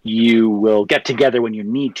you will get together when you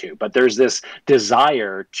need to. But there's this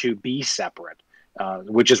desire to be separate,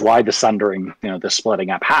 which is why the sundering, the splitting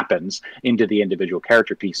up happens into the individual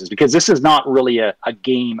character pieces, because this is not really a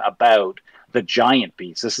game about the giant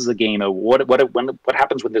beast. This is a game of what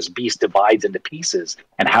happens when this beast divides into pieces,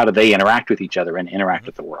 and how do they interact with each other and interact Mm-hmm.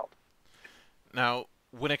 with the world. Now,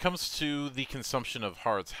 when it comes to the consumption of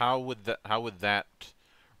hearts, how would that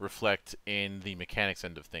reflect in the mechanics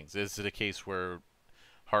end of things? Is it a case where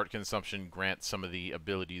heart consumption grants some of the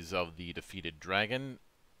abilities of the defeated dragon,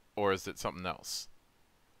 or is it something else?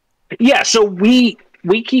 Yeah, so we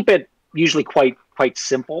keep it usually quite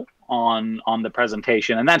simple on the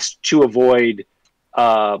presentation, and that's to avoid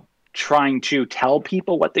trying to tell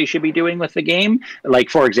people what they should be doing with the game. Like,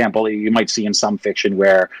 for example, you might see in some fiction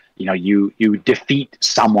where you defeat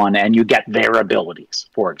someone and you get their abilities.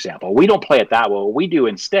 For example, we don't play it that way. What we do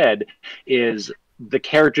instead is the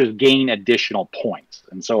characters gain additional points.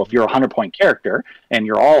 And so if you're a 100-point character and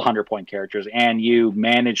you're all 100-point characters and you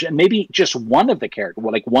manage, and maybe just one of the characters,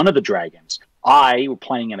 like one of the dragons, I,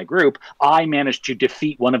 playing in a group, I managed to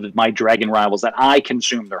defeat one of my dragon rivals that I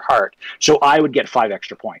consumed their heart. So I would get 5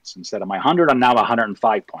 extra points. Instead of my 100, I'm now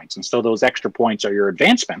 105 points. And so those extra points are your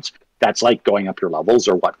advancements. That's like going up your levels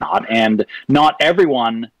or whatnot. And not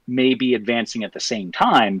everyone may be advancing at the same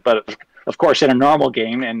time, but of course, in a normal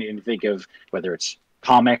game, and you think of whether it's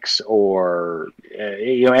comics or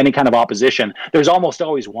any kind of opposition, there's almost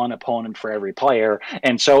always one opponent for every player,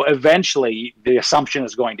 and so eventually the assumption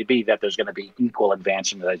is going to be that there's going to be equal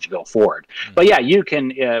advancement as you go forward. Mm-hmm. But yeah, you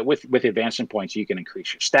can with advancement points, you can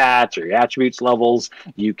increase your stats or your attributes levels.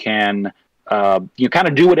 You can you kind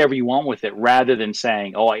of do whatever you want with it, rather than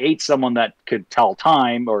saying, oh, I ate someone that could tell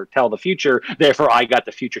time or tell the future, therefore I got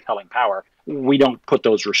the future telling power. We don't put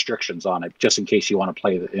those restrictions on it, just in case you want to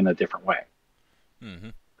play it in a different way. Mm-hmm.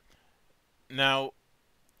 Now,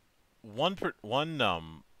 one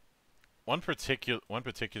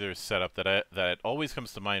particular setup that always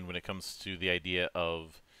comes to mind when it comes to the idea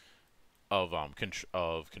of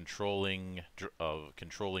controlling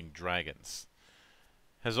dragons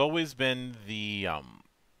has always been the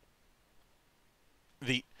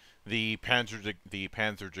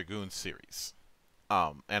Panzer Dragoon series,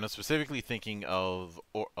 and I'm specifically thinking of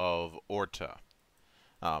Orta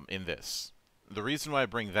in this. The reason why I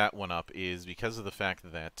bring that one up is because of the fact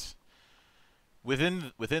that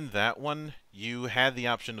within that one you had the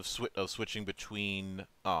option of switching between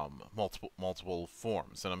multiple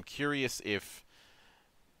forms, and I'm curious if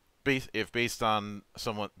based on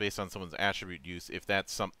someone's attribute use, if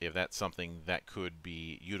that's something that could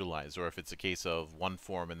be utilized, or if it's a case of one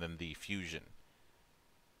form and then the fusion.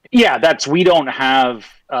 Yeah, we don't have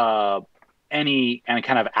any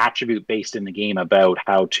kind of attribute based in the game about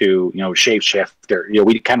how to shape shift, or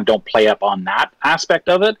we kind of don't play up on that aspect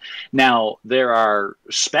of it. Now there are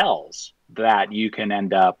spells that you can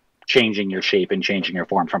end up changing your shape and changing your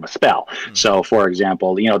form from a spell. Mm-hmm. So for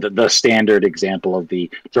example, the standard example of the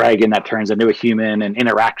dragon that turns into a human and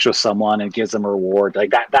interacts with someone and gives them a reward,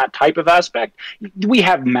 like that type of aspect. We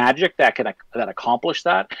have magic that accomplish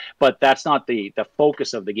that, but that's not the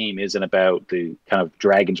focus of the game. Isn't about the kind of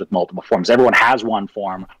dragons with multiple forms. Everyone has one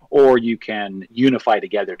form, or you can unify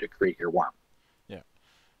together to create your worm. Yeah.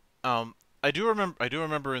 I do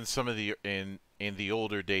remember in some of the in the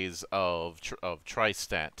older days of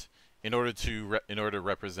Tristat, in order to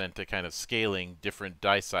represent a kind of scaling, different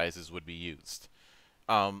die sizes would be used.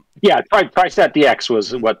 Yeah, Tristat DX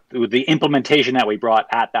was what the implementation that we brought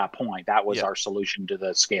at that point. That was our solution to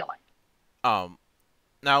the scaling.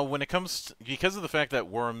 Now, when it comes because of the fact that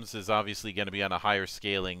Worms is obviously going to be on a higher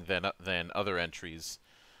scaling than other entries,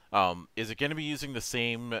 Is it going to be using the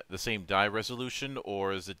same die resolution,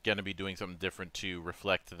 or is it going to be doing something different to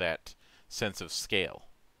reflect that sense of scale?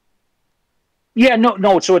 Yeah,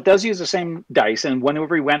 no. So it does use the same dice, and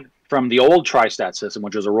whenever we went from the old TriStat system,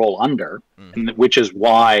 which was a roll under, Mm-hmm. and which is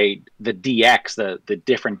why the DX, the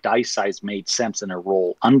different dice size, made sense in a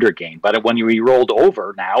roll under game. But when we rolled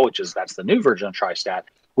over now, that's the new version of TriStat,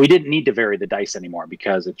 we didn't need to vary the dice anymore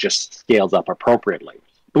because it just scales up appropriately.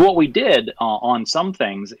 But what we did on some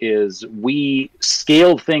things is we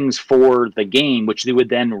scaled things for the game, which they would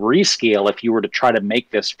then rescale if you were to try to make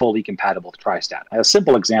this fully compatible with TriStat. A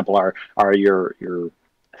simple example are your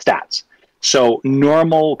stats. So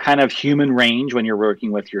normal kind of human range when you're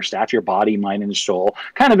working with your stats, your body, mind, and soul,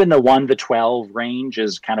 kind of in the 1 to 12 range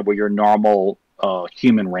is kind of where your normal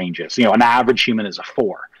human range is. An average human is a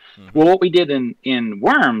 4. Mm-hmm. Well, what we did in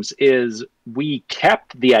Worms is we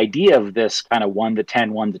kept the idea of this kind of 1 to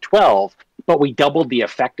 10, 1 to 12, but we doubled the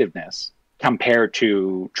effectiveness compared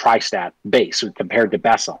to TriStat base, compared to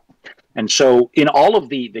Bessel. And so in all of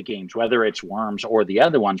the games, whether it's Worms or the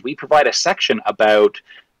other ones, we provide a section about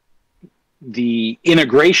the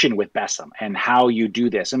integration with Bessem and how you do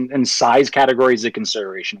this, and size categories of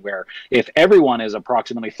consideration, where if everyone is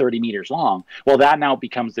approximately 30 meters long, well, that now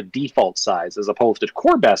becomes the default size, as opposed to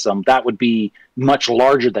core Bessem, that would be much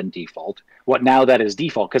larger than default. What now that is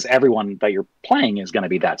default, because everyone that you're playing is going to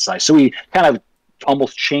be that size. So we kind of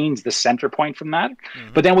almost change the center point from that.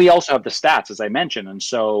 Mm-hmm. But then we also have the stats, as I mentioned. And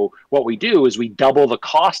so what we do is we double the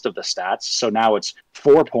cost of the stats. So now it's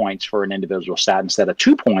 4 points for an individual stat instead of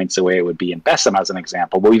 2 points, the way it would be in Bessem, as an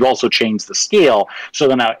example. But we've also changed the scale. So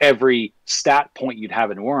that now every stat point you'd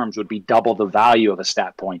have in Worms would be double the value of a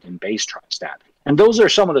stat point in base TriStat. And those are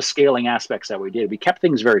some of the scaling aspects that we did. We kept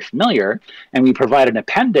things very familiar, and we provide an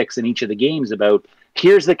appendix in each of the games about,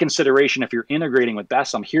 here's the consideration if you're integrating with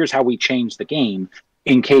Bessem, here's how we change the game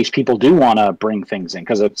in case people do want to bring things in,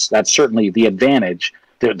 because that's certainly the advantage.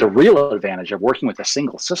 The real advantage of working with a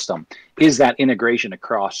single system is that integration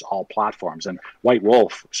across all platforms. And White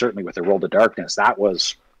Wolf, certainly with the World of Darkness, that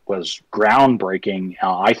was groundbreaking,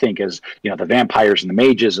 I think, as the vampires and the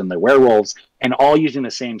mages and the werewolves, and all using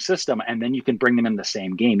the same system, and then you can bring them in the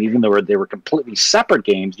same game. Even though they were completely separate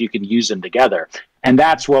games, you can use them together. And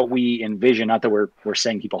that's what we envision. Not that we're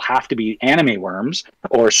saying people have to be anime worms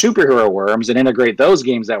or superhero worms and integrate those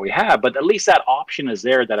games that we have, but at least that option is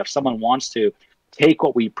there, that if someone wants to take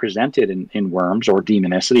what we presented in Worms or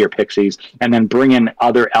Demonicity or Pixies and then bring in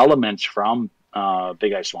other elements from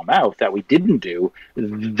Big Eye Small Mouth that we didn't do,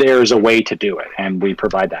 there's a way to do it, and we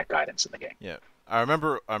provide that guidance in the game. Yeah, I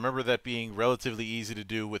remember that being relatively easy to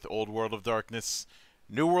do with Old World of Darkness.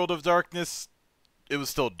 New World of Darkness, it was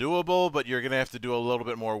still doable, but you're gonna have to do a little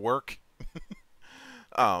bit more work.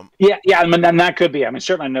 Yeah, I mean, and that could be. I mean,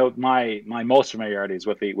 certainly I know my most familiarity is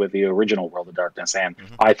with the original World of Darkness, and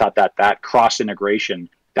I thought that cross integration,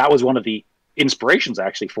 that was one of the inspirations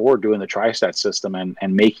actually for doing the TriStat system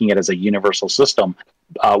and making it as a universal system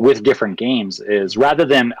with different games, is rather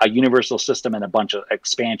than a universal system and a bunch of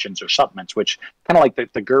expansions or supplements, which kind of like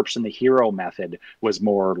the GURPS and the Hero method was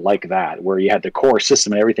more like that, where you had the core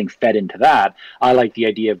system and everything fed into that. I like the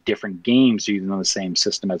idea of different games using the same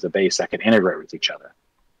system as a base that can integrate with each other.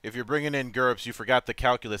 If you're bringing in GURPS, you forgot the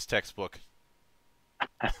calculus textbook.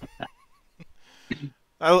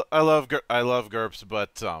 I love GURPS,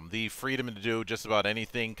 but the freedom to do just about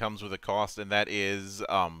anything comes with a cost, and that is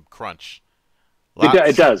crunch.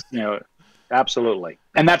 It does, absolutely,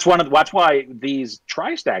 and that's why these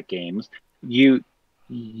TriStat games, you'd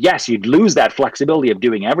lose that flexibility of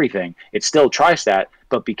doing everything. It's still TriStat,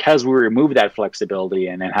 but because we removed that flexibility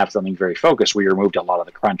and have something very focused, we removed a lot of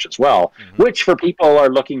the crunch as well. Which, for people are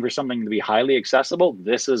looking for something to be highly accessible,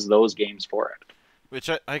 this is those games for it. Which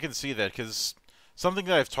I can see that, because something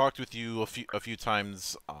that I've talked with you a few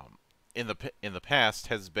times in the past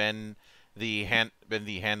has been the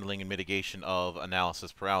handling and mitigation of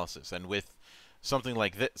analysis paralysis, and with something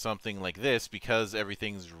like this, because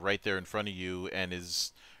everything's right there in front of you and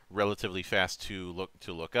is relatively fast to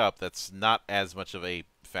look up, that's not as much of a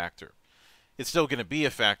factor. It's still going to be a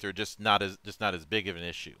factor, just not as big of an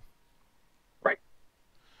issue. Right.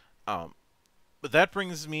 But that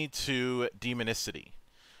brings me to Demonicity.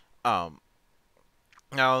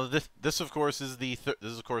 Now this of course is the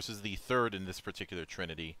third in this particular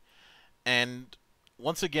Trinity, and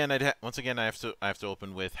once again I have to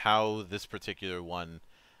open with how this particular one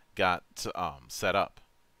got set up.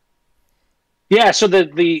 Yeah, so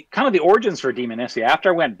the kind of the origins for Demonicity, after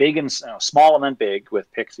I went big and small and then big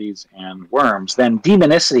with Pixies and Worms, then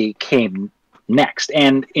Demonicity came next,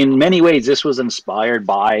 and in many ways this was inspired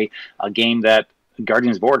by a game that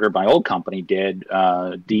Guardians of Order, my old company, did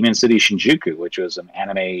Demon City Shinjuku, which was an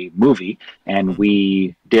anime movie, and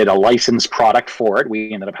we did a licensed product for it.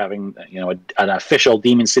 We ended up having, an official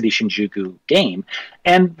Demon City Shinjuku game,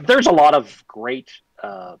 and there's a lot of great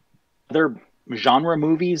other genre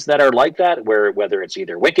movies that are like that, where whether it's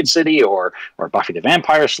either Wicked City or Buffy the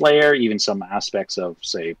Vampire Slayer, even some aspects of,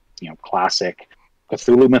 say, classic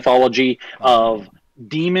Cthulhu mythology of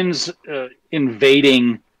demons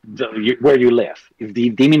invading where you live, the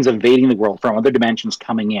demons invading the world from other dimensions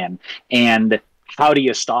coming in, and how do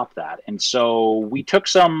you stop that? And so we took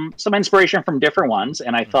some inspiration from different ones,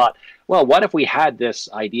 and I thought, well, what if we had this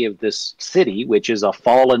idea of this city, which is a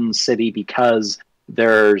fallen city because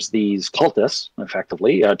there's these cultists,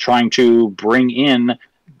 effectively, trying to bring in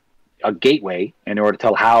a gateway in order to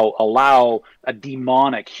allow a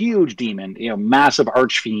demonic, huge demon, massive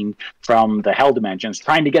archfiend from the hell dimensions,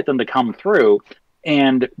 trying to get them to come through.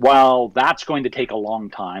 And while that's going to take a long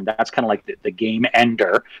time, that's kind of like the game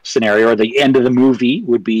ender scenario, or the end of the movie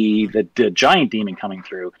would be the giant demon coming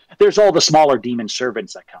through. There's all the smaller demon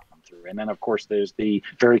servants that come through. And then, of course, there's the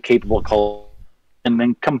very capable cult. And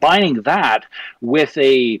then combining that with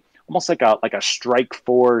almost like a strike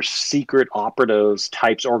force, secret operatives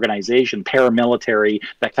types organization, paramilitary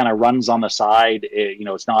that kind of runs on the side.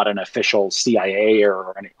 It's not an official CIA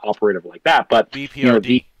or any operative like that, but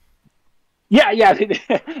BPRD.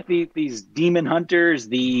 These demon hunters,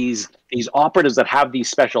 these operatives that have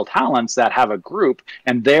these special talents, that have a group,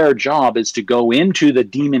 and their job is to go into the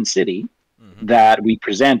demon city that we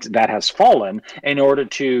present that has fallen in order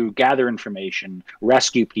to gather information,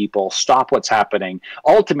 rescue people, stop what's happening.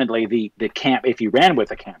 Ultimately, the camp, if you ran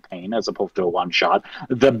with a campaign as opposed to a one-shot,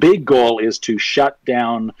 the big goal is to shut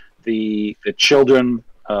down the children,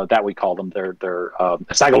 that we call them. They're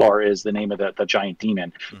Sagalor is the name of the giant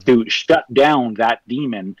demon, to shut down that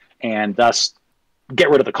demon and thus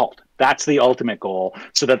get rid of the cult. That's the ultimate goal,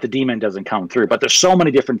 so that the demon doesn't come through. But there's so many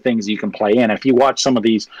different things you can play in. If you watch some of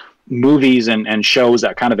these movies and shows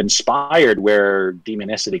that kind of inspired where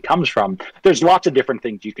demonicity comes from, there's lots of different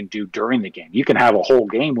things you can do during the game. You can have a whole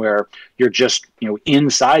game where you're just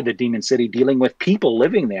inside the demon city dealing with people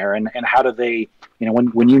living there, and how do they,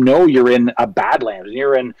 when you're in a Badlands,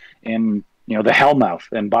 you're in the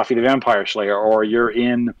Hellmouth and Buffy the Vampire Slayer, or you're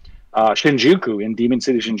in Shinjuku, in Demon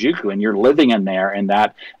City Shinjuku, and you're living in there, and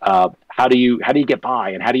that how do you get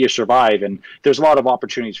by, and how do you survive? And there's a lot of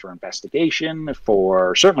opportunities for investigation,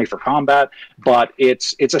 certainly for combat, but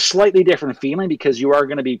it's a slightly different feeling because you are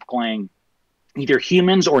going to be playing either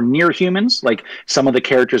humans or near humans. Like, some of the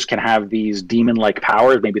characters can have these demon-like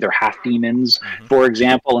powers, maybe they're half demons, for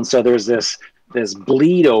example, and so there's this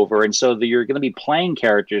bleed over, and so you're going to be playing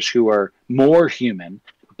characters who are more human,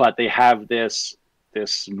 but they have this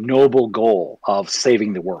noble goal of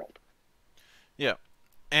saving the world. Yeah,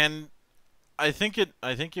 and I think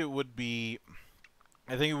it would be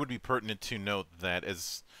pertinent to note that,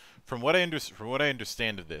 as from what I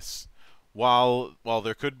understand of this, while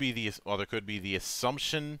there could be the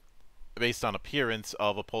assumption based on appearance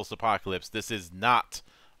of a post-apocalypse, this is not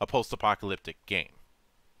a post-apocalyptic game.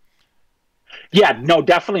 Yeah, no,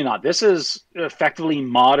 definitely not. This is effectively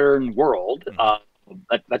modern world.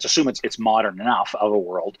 Let's assume it's modern enough of a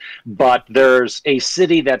world, but there's a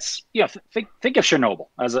city that's, think of Chernobyl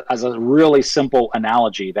as a really simple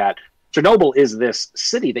analogy, that Chernobyl is this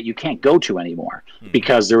city that you can't go to anymore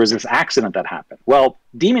because there was this accident that happened. Well,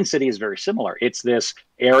 Demon City is very similar. It's this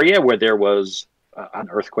area where there was an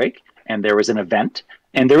earthquake and there was an event,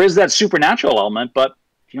 and there is that supernatural element, but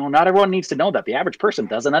not everyone needs to know that. The average person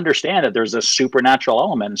doesn't understand that there's a supernatural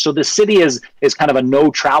element. So the city is kind of a no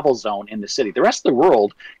travel zone in the city. The rest of the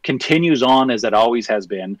world continues on as it always has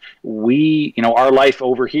been. Our life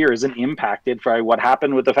over here isn't impacted by what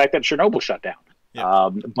happened with the fact that Chernobyl shut down. Yeah.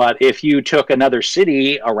 But if you took another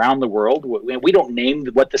city around the world, we don't name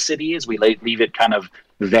what the city is. We leave it kind of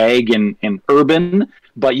vague and urban,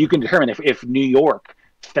 but you can determine if New York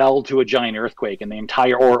fell to a giant earthquake and the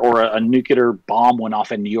entire, or a nuclear bomb went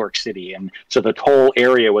off in New York City, and so the whole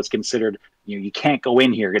area was considered, you can't go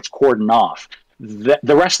in here, it's cordoned off.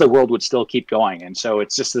 The rest of the world would still keep going, and so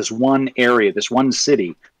it's just this one area, this one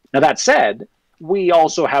city. Now, that said, we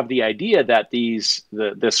also have the idea that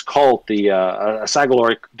this cult, the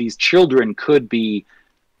Sagalor, these children could be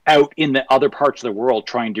out in the other parts of the world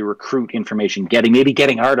trying to recruit information,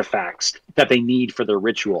 getting artifacts that they need for their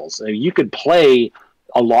rituals. You could play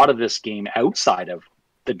a lot of this game outside of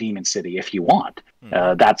the Demon City if you want.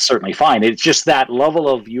 That's certainly fine. It's just that level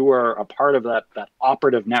of, you are a part of that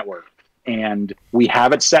operative network, and we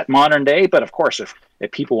have it set modern day. But of course, if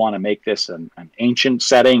people want to make this an ancient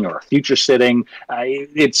setting or a future setting,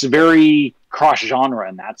 it's very cross genre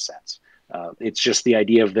in that sense. It's just the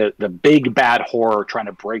idea of the big bad horror trying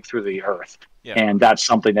to break through the earth, and that's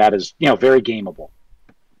something that is very gameable.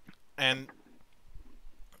 And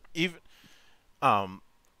even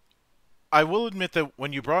I will admit that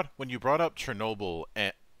when you brought up Chernobyl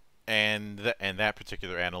and that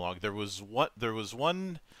particular analog, there was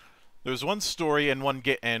one story and one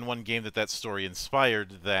game that story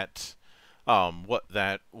inspired that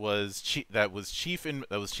that was chief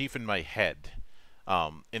in my head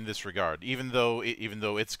in this regard, even though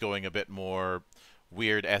it's going a bit more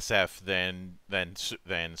weird SF than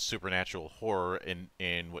supernatural horror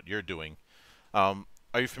in what you're doing.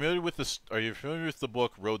 Are you familiar with the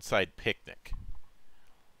book Roadside Picnic?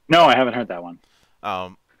 No, I haven't heard that one.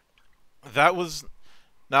 That was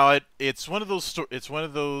it's one of those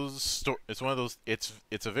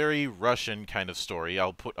it's a very Russian kind of story.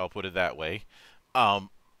 I'll put it that way.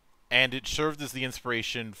 And it served as the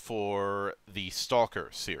inspiration for the Stalker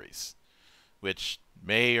series, which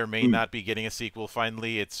may or may not be getting a sequel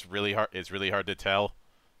finally. It's really hard to tell.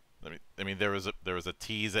 I mean, there was a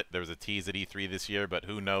tease at E3 this year, but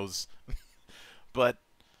who knows? But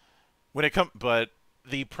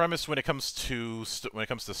the premise when it comes to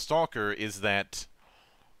Stalker is that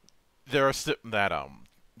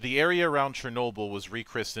the area around Chernobyl was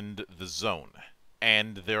rechristened the Zone,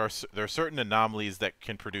 and there are certain anomalies that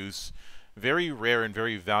can produce very rare and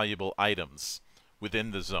very valuable items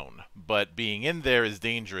within the zone. But being in there is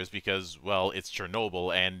dangerous because, well, it's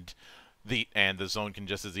Chernobyl, and the zone can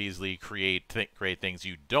just as easily create things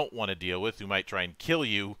you don't want to deal with, who might try and kill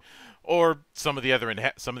you, or some of the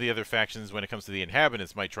other factions, when it comes to the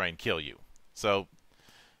inhabitants, might try and kill you. So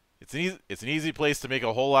it's an easy place to make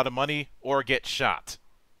a whole lot of money or get shot,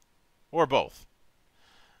 or both.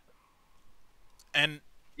 And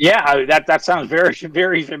yeah, that sounds very,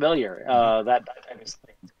 very familiar.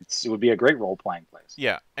 It would be a great role-playing place.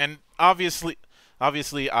 Yeah, and obviously,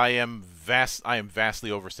 I am vastly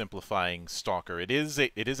oversimplifying Stalker. It is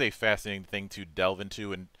a fascinating thing to delve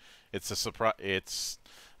into, and it's a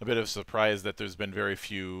bit of a surprise that there's been very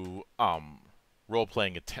few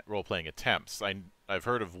role-playing attempts. I've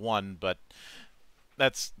heard of one, but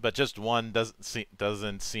just one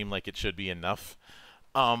doesn't seem like it should be enough.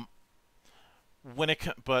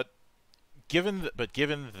 Given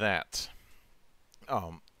that,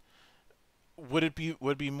 would it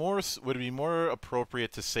be more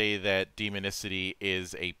appropriate to say that Demonicity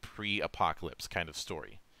is a pre-apocalypse kind of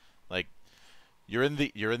story? Like you're in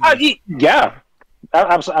the yeah,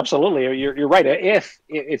 absolutely. You're right. If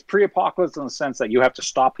it's pre-apocalypse in the sense that you have to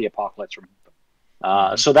stop the apocalypse from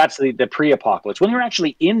happening. So that's the pre-apocalypse. When you're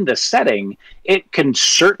actually in the setting, it can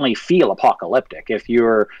certainly feel apocalyptic if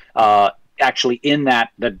you're actually in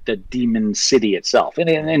the demon city itself. And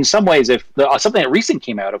in some ways, if something that recent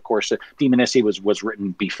came out, of course, Demonicity was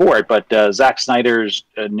written before it, but Zack Snyder's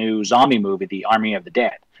new zombie movie, The Army of the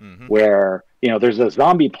Dead, where there's a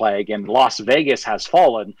zombie plague and Las Vegas has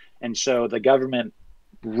fallen, and so the government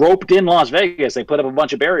roped in Las Vegas. They put up a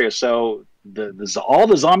bunch of barriers, so all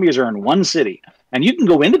the zombies are in one city. And you can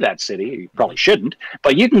go into that city, you probably shouldn't,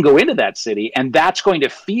 but you can go into that city, and that's going to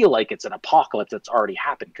feel like it's an apocalypse that's already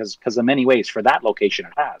happened, because in many ways, for that location,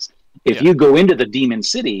 it has. If you go into the demon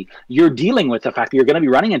city, you're dealing with the fact that you're going to be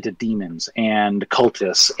running into demons and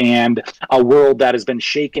cultists and a world that has been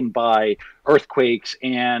shaken by earthquakes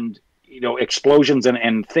and explosions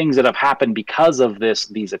and things that have happened because of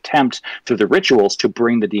these attempts through the rituals to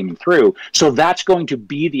bring the demon through. So that's going to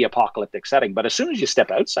be the apocalyptic setting. But as soon as you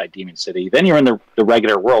step outside Demon City, then you're in the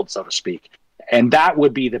regular world, so to speak. And that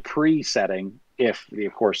would be the pre-setting if,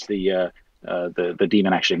 of course, the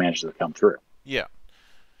demon actually manages to come through. Yeah.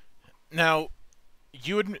 Now,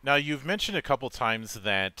 you've mentioned a couple times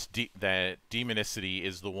that that Demonicity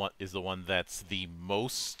is the one that's the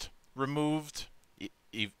most removed.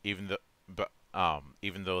 Even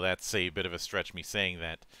though that's a bit of a stretch, me saying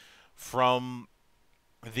that, from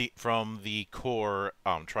the core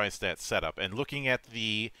TriStat setup, and looking at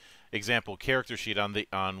the example character sheet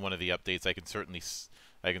on one of the updates, I can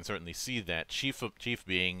certainly see that Chief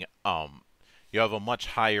being you have a much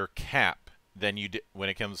higher cap than you did when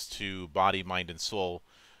it comes to body, mind, and soul,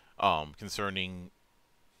 concerning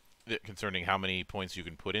how many points you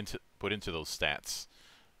can put into those stats,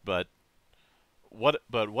 but. What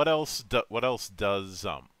else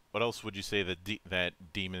would you say that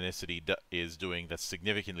Demonicity is doing that's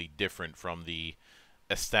significantly different from the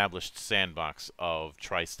established sandbox of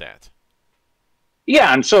TriStat?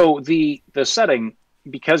 Yeah, and so the setting,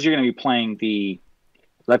 because you're going to be playing the,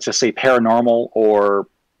 let's just say, paranormal or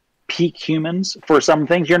peak humans for some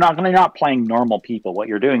things. You're not playing normal people. What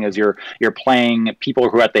you're doing is you're playing people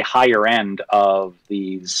who are at the higher end of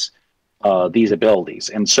these abilities,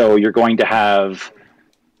 and so you're going to have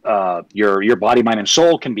your body, mind, and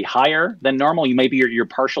soul can be higher than normal. You maybe you're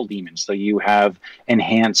partial demons, so you have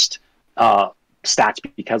enhanced stats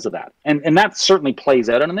because of that, and that certainly plays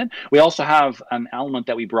out. And then we also have an element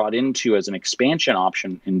that we brought into as an expansion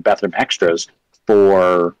option in Bethlehem Extras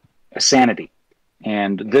for sanity.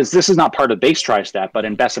 And this is not part of base Tri-Stat, but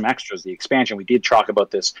in Bethlehem Extras, the expansion, we did talk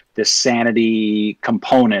about this sanity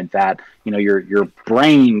component that, you know, your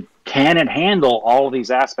brain can it handle all of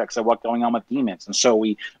these aspects of what's going on with demons. And so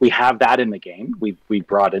we have that in the game. We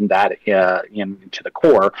brought in that into the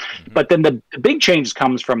core. Mm-hmm. But then the big change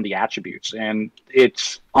comes from the attributes. And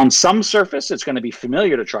it's on some surface, it's going to be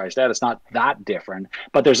familiar to Tri-Stat. It's not that different.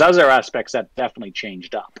 But there's other aspects that definitely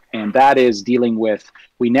changed up. And that is dealing with,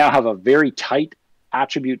 we now have a very tight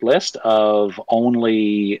attribute list of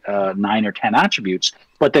only 9 or 10 attributes.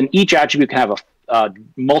 But then each attribute can have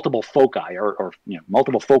multiple foci or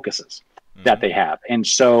multiple focuses that they have. And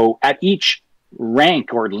so at each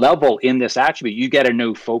rank or level in this attribute, you get a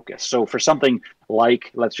new focus. So for something like,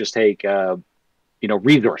 let's just take,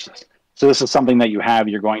 resources. So this is something that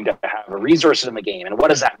you're going to have a resources in the game. And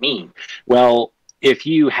what does that mean? Well, if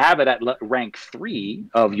you have it at rank 3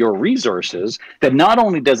 of your resources, then not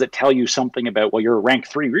only does it tell you something about, well, your rank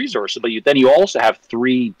 3 resources, but then you also have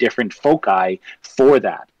 3 different foci for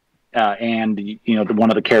that. And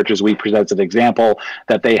one of the characters we present as an example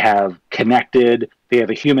that they have connected, they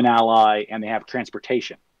have a human ally, and they have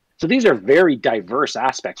transportation. So these are very diverse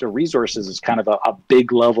aspects. Or resources is kind of a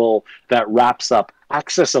big level that wraps up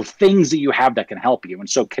access of things that you have that can help you. And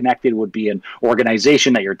so connected would be an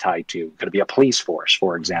organization that you're tied to. Could be a police force,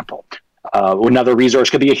 for example. Another resource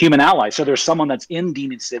could be a human ally. So there's someone that's in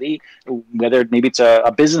Demon City, whether maybe it's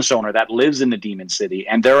a business owner that lives in the Demon City,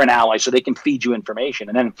 and they're an ally, so they can feed you information.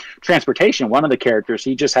 And then transportation, one of the characters,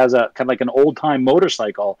 he just has a kind of like an old-time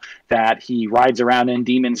motorcycle that he rides around in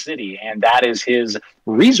Demon City, and that is his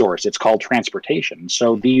resource. It's called transportation.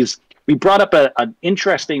 So we brought up an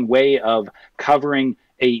interesting way of covering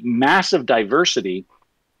a massive diversity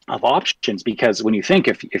of options, because when you think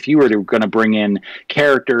if you were going to bring in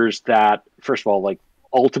characters that, first of all, like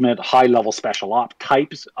ultimate high level special op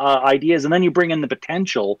types ideas, and then you bring in the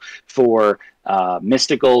potential for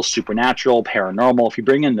mystical, supernatural, paranormal, if you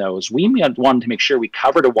bring in those, we wanted to make sure we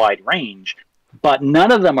covered a wide range, but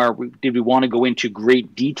none of them did we want to go into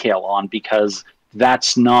great detail on, because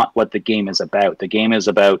that's not what the game is about. The game is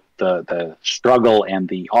about the struggle and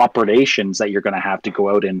the operations that you're going to have to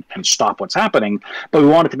go out and stop what's happening. But we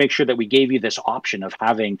wanted to make sure that we gave you this option of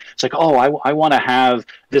having, it's like, oh, I want to have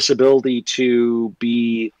this ability to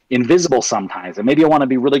be invisible sometimes. And maybe I want to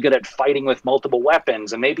be really good at fighting with multiple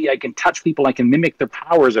weapons. And maybe I can touch people. I can mimic their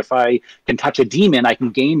powers. If I can touch a demon, I can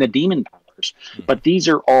gain the demon powers. But these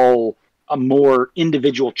are all a more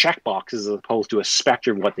individual checkboxes as opposed to a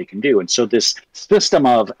spectrum of what they can do. And so this system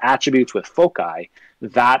of attributes with foci,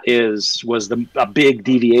 that was a big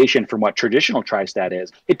deviation from what traditional Tri-Stat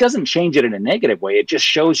is. It doesn't change it in a negative way. It just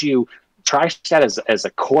shows you Tri-Stat as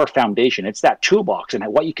a core foundation. It's that toolbox, and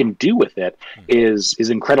what you can do with it is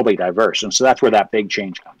incredibly diverse. And so that's where that big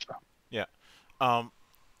change comes from. Yeah. Now,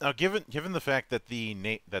 given the fact that the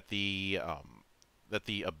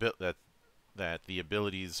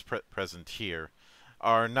abilities present here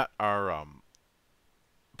are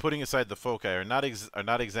putting aside the foci are not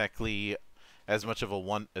exactly as much of a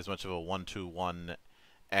 1-to-1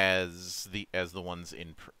 as the ones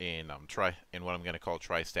in what I'm going to call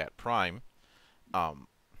Tri-Stat Prime,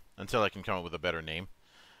 until I can come up with a better name.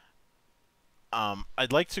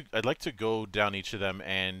 I'd like to go down each of them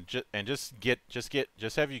and just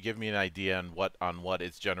have you give me an idea on what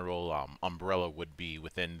its general umbrella would be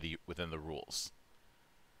within the rules.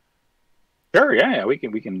 Sure, yeah, we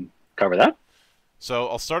can cover that. So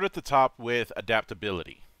I'll start at the top with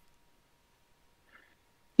adaptability.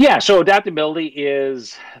 Yeah, so adaptability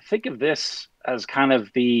is, think of this as kind of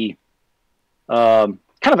the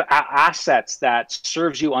assets that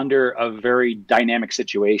serves you under a very dynamic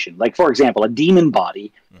situation. Like, for example, a demon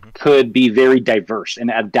body could be very diverse and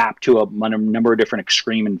adapt to a number of different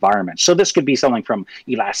extreme environments. So this could be something from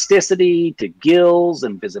elasticity to gills,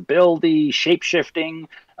 invisibility, shape-shifting,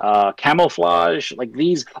 camouflage. Like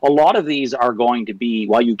a lot of these are going to be,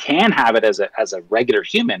 while you can have it as a regular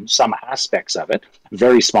human, some aspects of it,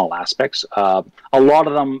 very small aspects, a lot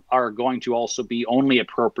of them are going to also be only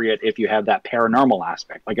appropriate if you have that paranormal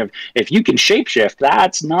aspect. Like if you can shapeshift,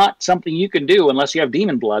 that's not something you can do unless you have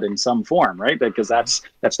demon blood in some form, right? Because that's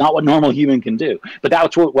not what normal human can do. But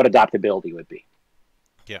that's what adaptability would be.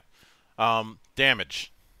 Yeah.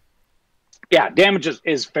 Damage. Yeah, damage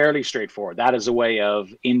is fairly straightforward. That is a way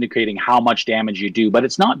of indicating how much damage you do, but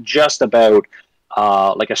it's not just about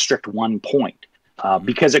like a strict 1 point.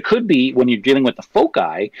 Because it could be when you're dealing with the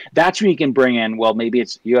foci, that's where you can bring in. Well, maybe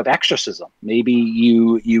it's you have exorcism. Maybe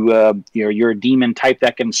you're a demon type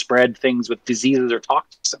that can spread things with diseases or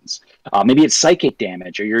toxins. Maybe it's psychic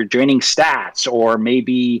damage, or you're draining stats, or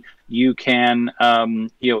maybe you can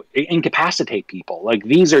incapacitate people. Like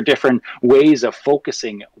these are different ways of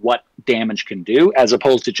focusing what damage can do, as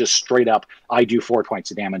opposed to just straight up I do 4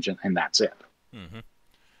 points of damage and that's it.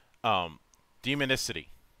 Demonicity.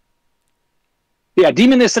 Yeah,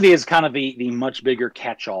 demonicity is kind of the much bigger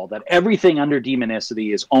catch-all, that everything under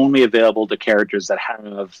demonicity is only available to characters that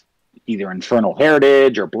have either infernal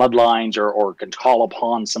heritage or bloodlines, or can call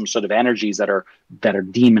upon some sort of energies that are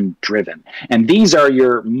demon driven. And these are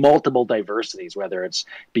your multiple diversities, whether it's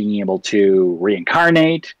being able to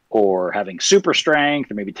reincarnate, or having super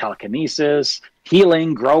strength, or maybe telekinesis,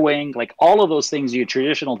 healing, growing, like all of those things you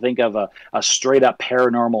traditionally think of a straight up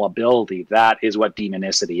paranormal ability. That is what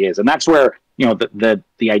demonicity is. And that's where,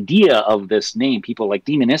 the idea of this name, people like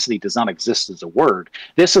demonicity, does not exist as a word.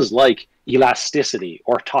 This is like elasticity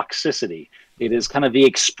or toxicity. It is kind of the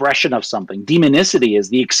expression of something. Demonicity is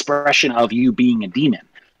the expression of you being a demon.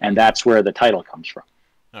 And that's where the title comes from.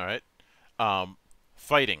 All right.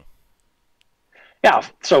 Fighting. Yeah,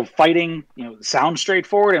 so fighting, sounds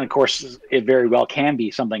straightforward, and of course, it very well can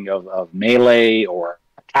be something of melee or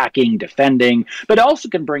attacking, defending, but it also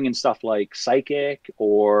can bring in stuff like psychic,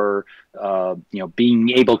 or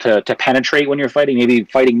being able to penetrate when you're fighting, maybe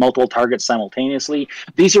fighting multiple targets simultaneously.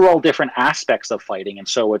 These are all different aspects of fighting, and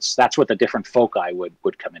so that's what the different foci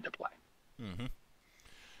would come into play.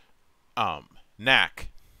 Knack.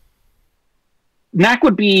 Knack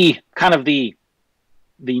would be kind of the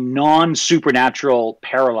non-supernatural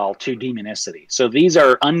parallel to demonicity. So these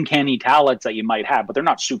are uncanny talents that you might have, but they're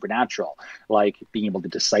not supernatural, like being able to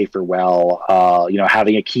decipher well,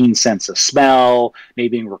 having a keen sense of smell,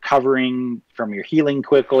 maybe recovering from your healing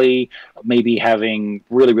quickly, maybe having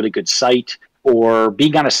really, really good sight, or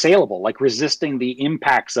being unassailable, like resisting the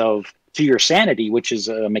impacts to your sanity, which is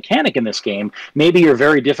a mechanic in this game. Maybe you're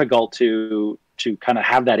very difficult to kind of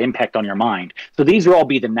have that impact on your mind. So these will all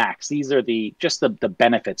be the knacks. These are just the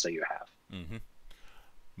benefits that you have.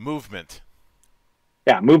 Movement.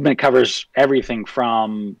 Yeah, movement covers everything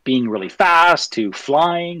from being really fast to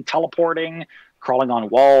flying, teleporting, crawling on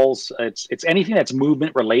walls. It's anything that's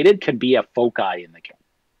movement related can be a foci in the game.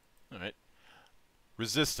 All right.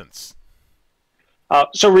 Resistance.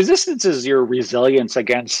 So resistance is your resilience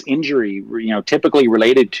against injury, typically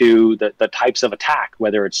related to the types of attack,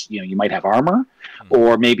 whether it's, you might have armor,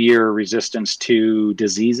 or maybe your resistance to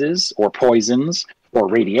diseases or poisons or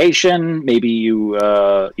radiation, maybe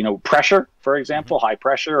pressure, for example, high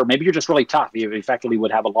pressure, or maybe you're just really tough. You effectively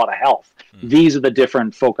would have a lot of health. These are the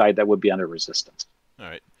different foci that would be under resistance. All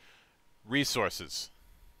right. Resources.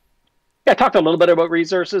 Yeah, I talked a little bit about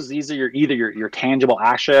resources. These are either your tangible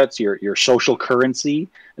assets, your social currency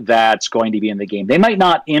that's going to be in the game. They might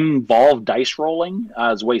not involve dice rolling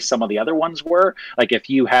as the way some of the other ones were. Like if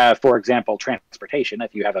you have, for example, transportation,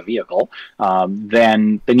 if you have a vehicle,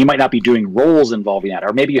 then you might not be doing rolls involving that.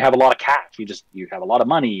 Or maybe you have a lot of cash. You have a lot of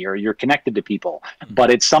money, or you're connected to people.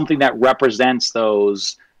 But it's something that represents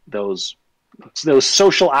those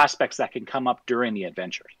social aspects that can come up during the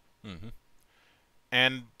adventure.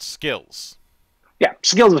 And skills. Yeah,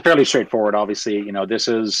 skills is fairly straightforward. Obviously, this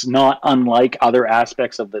is not unlike other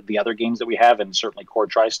aspects of the other games that we have, and certainly Core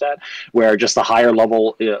TriStat, where just the higher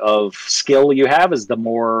level of skill you have is the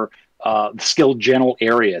more skill general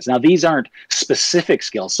areas. Now, these aren't specific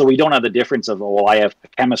skills, so we don't have the difference of, I have a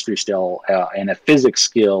chemistry skill and a physics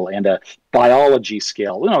skill and a biology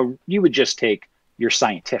skill. You would just take your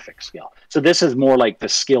scientific skill. So this is more like the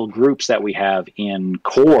skill groups that we have in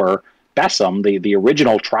Core Besum, the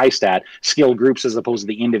original TriStat skill groups, as opposed to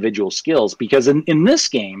the individual skills, because in this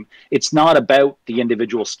game, it's not about the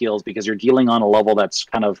individual skills, because you're dealing on a level that's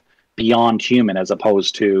kind of beyond human, as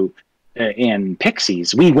opposed to in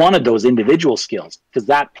Pixies. We wanted those individual skills because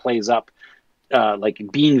that plays up like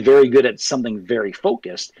being very good at something very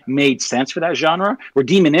focused made sense for that genre, where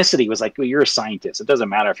demonicity was like, well, you're a scientist. It doesn't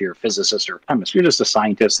matter if you're a physicist or a chemist. You're just a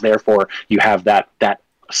scientist. Therefore, you have that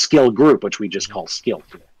skill group, which we just call skill.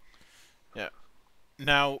 Yeah.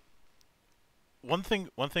 Now, one thing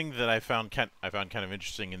that I found kind of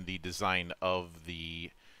interesting in the design of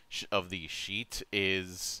the sheet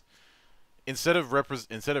is instead of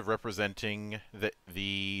representing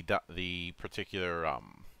the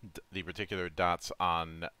particular dots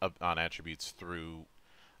on attributes through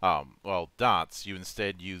well, dots. You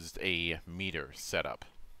instead used a meter setup.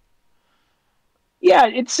 Yeah,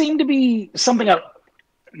 it seemed to be something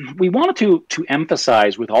we wanted to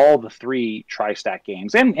emphasize with all the three TriStack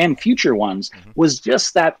games and future ones was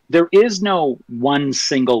just that there is no one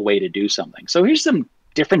single way to do something. So here's some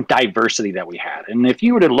different diversity that we had. And if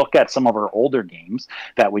you were to look at some of our older games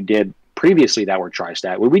that we did previously that were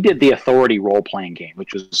TriStack, we did the Authority role-playing game,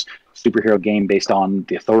 which was a superhero game based on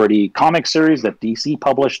the Authority comic series that DC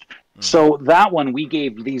published. So that one, we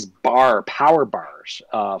gave these power bars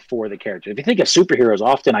for the character. If you think of superheroes,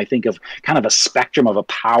 often I think of kind of a spectrum of a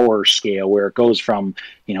power scale where it goes from,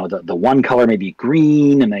 you know, the one color maybe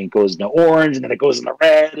green, and then it goes into orange, and then it goes into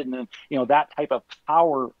red, and then, you know, that type of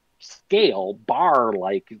power scale bar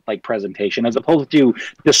like presentation as opposed to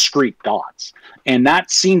discrete dots. And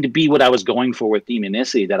that seemed to be what I was going for with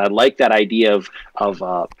Demonicity, that I like that idea of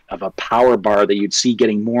a power bar that you'd see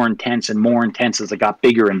getting more intense and more intense as it got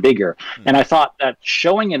bigger and bigger. And I thought that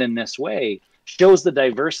showing it in this way shows the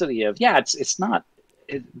diversity of,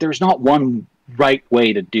 there's not one right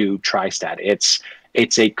way to do TriStat.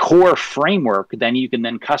 It's a core framework, then you can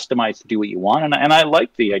then customize to do what you want. And I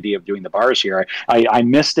like the idea of doing the bars here. I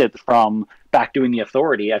missed it from back doing the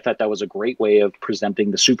Authority. I thought that was a great way of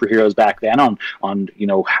presenting the superheroes back then on you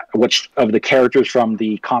know, which of the characters from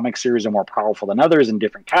the comic series are more powerful than others in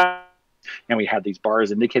different categories. And we had these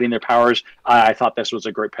bars indicating their powers. I thought this was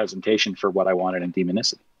a great presentation for what I wanted in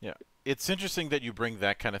Demonicity. Yeah, it's interesting that you bring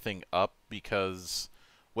that kind of thing up, because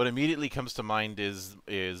what immediately comes to mind is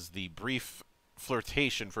the brief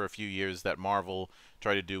flirtation for a few years that Marvel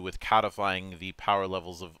tried to do with codifying the power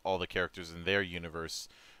levels of all the characters in their universe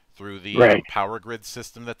through the power grid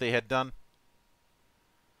system that they had done.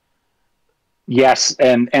 Yes,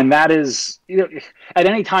 and that is, you know, at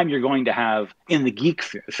any time you're going to have in the geek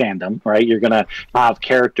fandom, right? You're going to have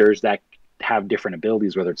characters that have different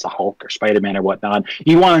abilities, whether it's the Hulk or Spider-Man or whatnot.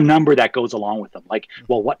 You want a number that goes along with them. Like,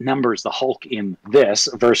 well, what number is the Hulk in this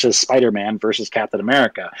versus Spider-Man versus Captain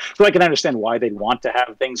America? So I can understand why they'd want to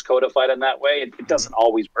have things codified in that way. It doesn't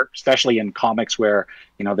always work, especially in comics where,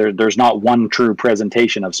 you know, there's not one true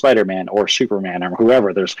presentation of Spider-Man or Superman or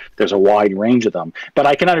whoever. There's a wide range of them. But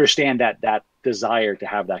I can understand that desire to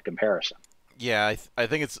have that comparison. Yeah, I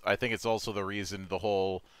think it's also the reason the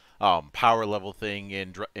whole power level thing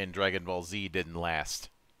in Dragon Ball Z didn't last.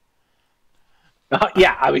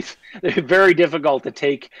 Yeah, I mean, very difficult to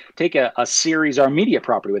take a series or a media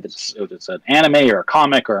property, whether it's an anime or a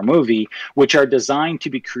comic or a movie, which are designed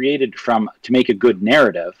to be created to make a good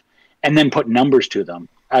narrative, and then put numbers to them.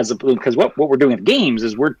 Because what we're doing with games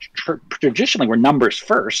is traditionally we're numbers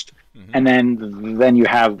first, and then you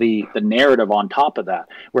have the narrative on top of that.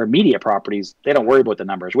 Where media properties, they don't worry about the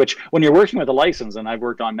numbers. Which when you're working with a license, and I've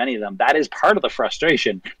worked on many of them, that is part of the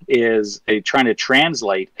frustration, is trying to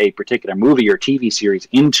translate a particular movie or TV series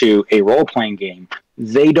into a role playing game.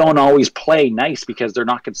 They don't always play nice because they're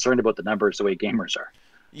not concerned about the numbers the way gamers are.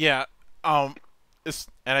 Yeah, and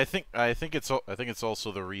I think it's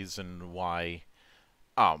also the reason why.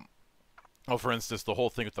 Well, for instance, the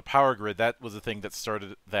whole thing with the power grid, that was a thing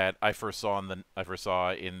that I first saw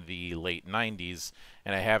in the late '90s,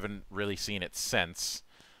 and I haven't really seen it since.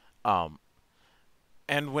 And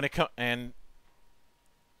when it comes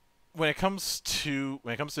to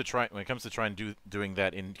trying doing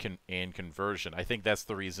that in conversion, I think that's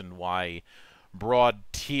the reason why broad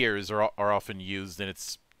tiers are often used, and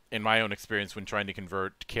it's in my own experience when trying to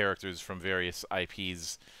convert characters from various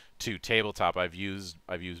IPs to tabletop, I've used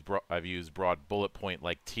broad bullet point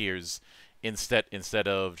like tiers instead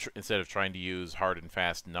of trying to use hard and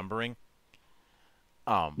fast numbering.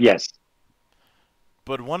 Yes.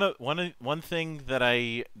 But one thing that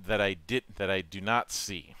I do not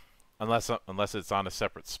see, unless it's on a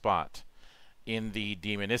separate spot in the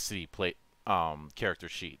Demonicity character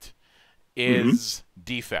sheet, is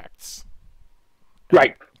defects.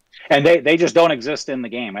 Right. And they just don't exist in the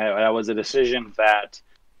game. That was a decision that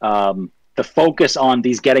the focus on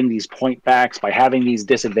getting these point backs by having these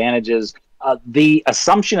disadvantages. The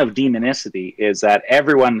assumption of Demonicity is that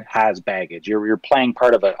everyone has baggage. You're playing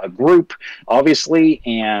part of a group, obviously,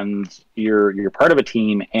 and you're part of a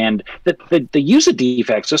team. And the use of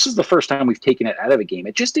defects, this is the first time we've taken it out of a game.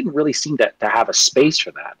 It just didn't really seem to have a space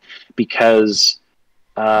for that, because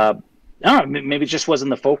I don't know, maybe it just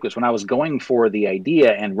wasn't the focus. When I was going for the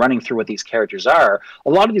idea and running through what these characters are, a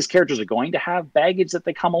lot of these characters are going to have baggage that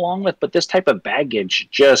they come along with, but this type of baggage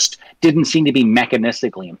just didn't seem to be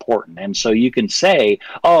mechanistically important. And so you can say,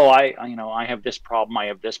 oh, I have this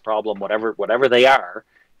problem, whatever they are,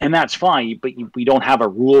 and that's fine, but we don't have a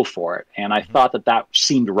rule for it. And I thought that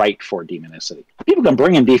seemed right for demonicity. People can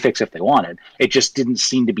bring in defects if they wanted. It just didn't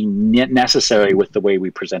seem to be necessary with the way we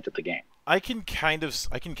presented the game. I can kind of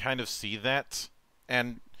see that,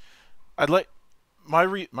 and I'd like my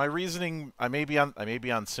reasoning. I may be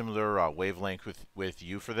on similar wavelength with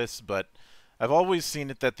you for this, but I've always seen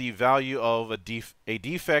it that the value of a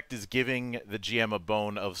defect is giving the GM a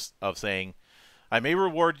bone of saying, I may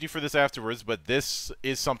reward you for this afterwards, but this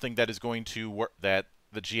is something that is going to work, that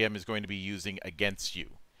the GM is going to be using against you.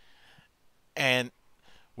 And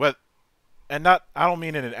not, I don't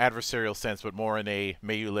mean in an adversarial sense, but more in a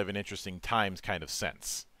may you live in interesting times kind of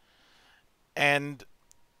sense. And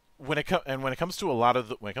when it comes to a lot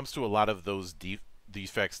of those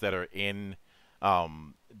defects that are in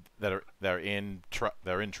that are in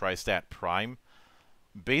Tri-Stat Prime,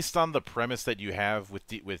 based on the premise that you have with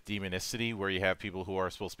demonicity, where you have people who are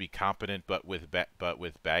supposed to be competent but with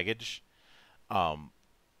baggage,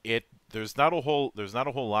 there's not a whole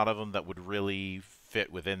lot of them that would really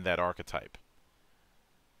fit within that archetype.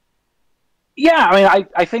 Yeah, I mean,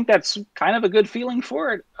 I think that's kind of a good feeling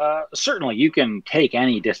for it. Certainly, you can take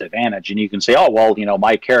any disadvantage and you can say, oh, well, you know,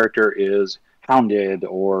 my character is hounded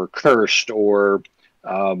or cursed, or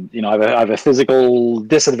you know, I have a physical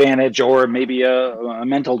disadvantage or maybe a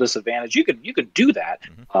mental disadvantage. You could do that.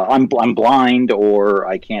 I'm blind, or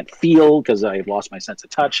I can't feel because I've lost my sense of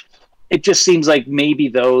touch. It just seems like maybe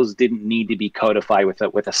those didn't need to be codified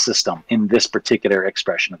with a system in this particular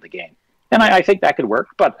expression of the game. And I think that could work.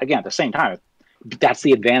 But again, at the same time, that's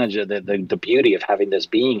the advantage of the beauty of having this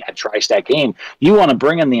being a tri-stack game. You want to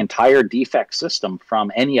bring in the entire defect system from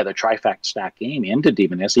any other tri-stack game into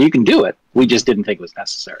Demonicity. You can do it. We just didn't think it was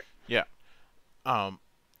necessary. Yeah.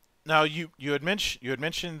 Now you had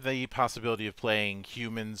mentioned the possibility of playing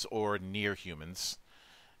humans or near humans,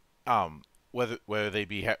 whether they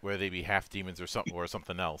be half demons or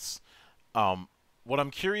something else. What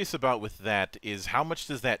I'm curious about with that is how much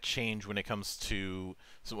does that change when it comes to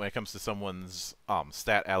someone's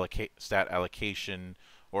stat allocation,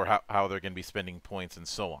 or how they're going to be spending points and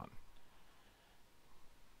so on.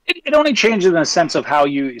 It only changes in the sense of how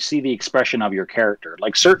you see the expression of your character.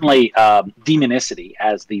 Like, certainly demonicity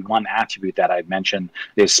as the one attribute that I mentioned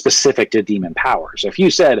is specific to demon powers. If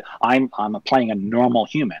you said I'm playing a normal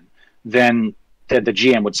human, then the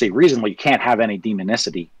GM would say reasonably you can't have any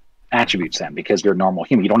demonicity attributes then, because you're a normal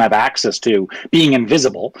human. You don't have access to being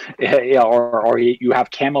invisible, or you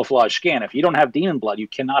have camouflage skin. If you don't have demon blood, you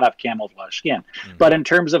cannot have camouflage skin. But in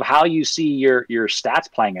terms of how you see your stats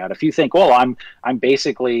playing out, if you think, well, I'm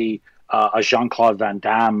basically a Jean-Claude Van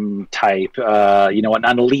Damme type, you know,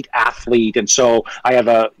 an elite athlete, and so I have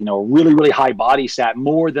a really, really high body stat,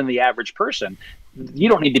 more than the average person. You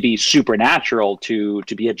don't need to be supernatural to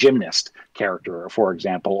be a gymnast character, for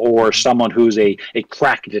example, or someone who's a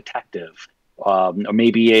crack detective, or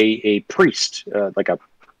maybe a priest, like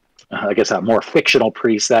I guess a more fictional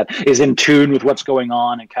priest that is in tune with what's going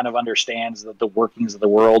on and kind of understands the workings of the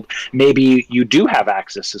world. Maybe you do have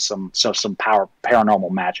access to some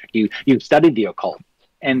paranormal magic. You've studied the occult.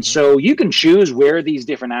 And so you can choose where these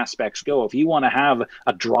different aspects go. If you want to have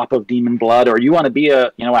a drop of demon blood, or you want to be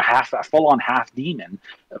a full-on half demon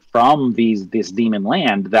from this demon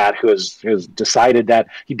land that has decided that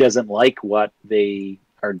he doesn't like what they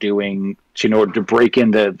are doing in order to break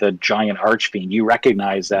in the giant archfiend, you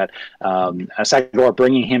recognize that Sagor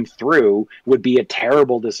bringing him through would be a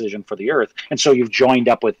terrible decision for the Earth, and so you've joined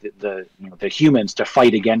up with the humans to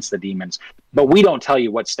fight against the demons. But we don't tell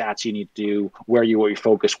you what stats you need to do, where your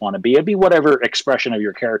focus want to be. It'd be whatever expression of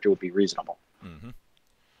your character would be reasonable.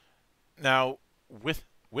 Now, with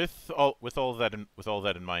all that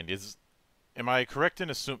in mind, am I correct in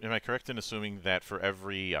assuming that for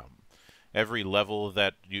every level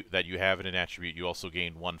that you have in an attribute, you also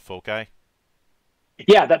gain one foci?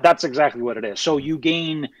 Yeah, that's exactly what it is. So you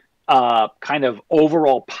gain kind of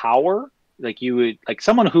overall power, like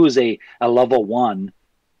someone who is a level 1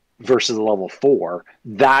 versus a level 4.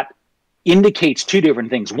 That indicates two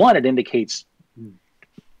different things. One, it indicates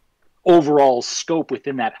overall scope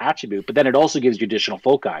within that attribute, but then it also gives you additional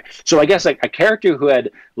foci. So I guess like a character who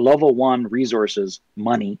had level 1 resources,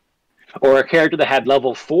 money, or a character that had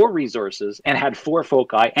level 4 resources and had 4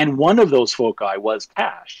 foci, and one of those foci was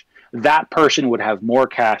cash, that person would have more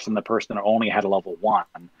cash than the person that only had a level 1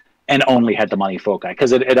 and only had the money foci,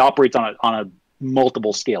 because it operates on a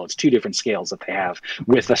multiple scale. It's 2 different scales that they have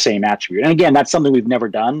with the same attribute. And again, that's something we've never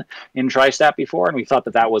done in Tri-Stat before, and we thought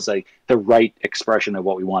that was the right expression of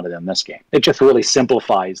what we wanted in this game. It just really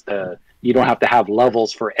simplifies you don't have to have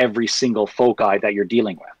levels for every single foci that you're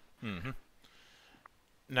dealing with.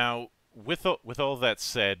 Now, with all that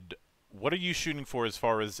said, what are you shooting for as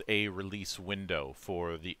far as a release window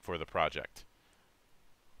for the project?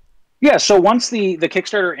 Yeah, so once the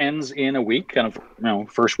Kickstarter ends in a week, kind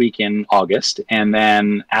of first week in August, and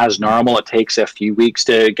then as normal, it takes a few weeks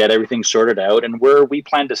to get everything sorted out, and we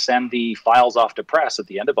plan to send the files off to press at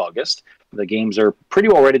the end of August. The games are pretty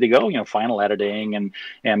well ready to go, final editing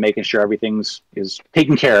and making sure everything's is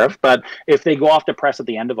taken care of. But if they go off to press at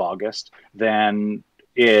the end of August, then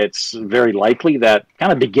it's very likely that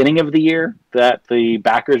kind of beginning of the year that the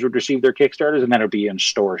backers would receive their Kickstarters, and then it'll be in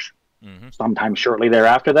stores sometime shortly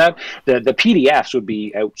thereafter. That the PDFs would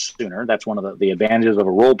be out sooner. That's one of the advantages of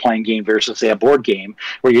a role-playing game versus, say, a board game,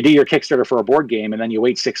 where you do your Kickstarter for a board game and then you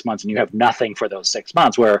wait 6 months and you have nothing for those 6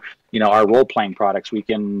 months, where our role-playing products, we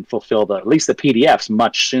can fulfill at least the PDFs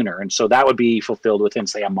much sooner, and so that would be fulfilled within,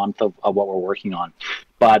 say, a month of what we're working on.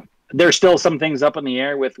 But there's still some things up in the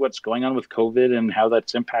air with what's going on with COVID and how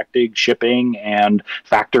that's impacting shipping and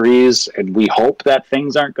factories. And we hope that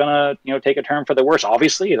things aren't going to, take a turn for the worse.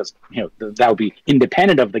 Obviously, that would be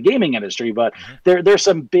independent of the gaming industry, but there's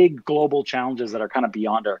some big global challenges that are kind of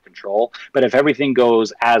beyond our control. But if everything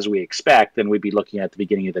goes as we expect, then we'd be looking at the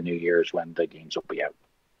beginning of the new year's when the games will be out.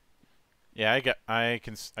 Yeah, I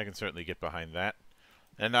can certainly get behind that,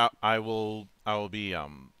 and I'll be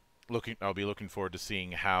looking forward to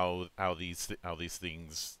seeing how these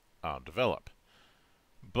things develop.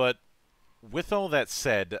 But with all that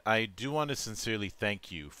said, I do want to sincerely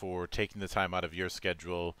thank you for taking the time out of your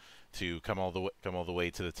schedule to come all the way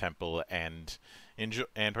to the temple and enjoy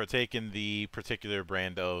and partake in the particular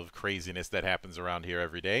brand of craziness that happens around here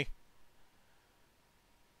every day.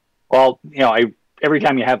 Well, every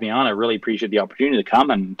time you have me on, I really appreciate the opportunity to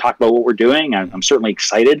come and talk about what we're doing. I'm certainly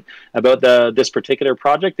excited about this particular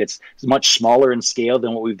project. It's much smaller in scale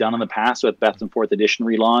than what we've done in the past with Beth and Fourth Edition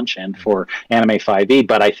relaunch and for Anime 5e,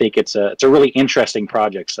 but I think it's a really interesting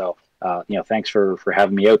project. So, thanks for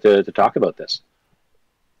having me out to talk about this.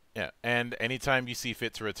 Yeah, and anytime you see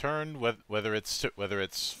fit to return, whether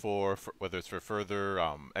it's for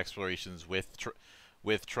further explorations with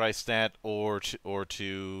Tristat, or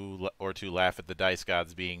to laugh at the dice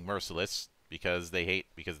gods being merciless because the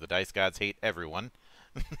dice gods hate everyone.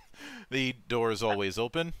 The door is always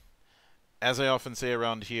open. As I often say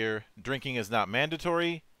around here, drinking is not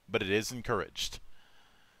mandatory, but it is encouraged.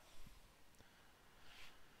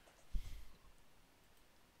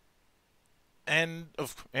 And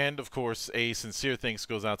of course, a sincere thanks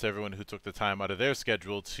goes out to everyone who took the time out of their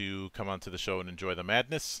schedule to come onto the show and enjoy the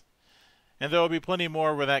madness. And there will be plenty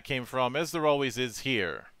more where that came from, as there always is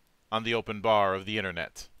here, on the open bar of the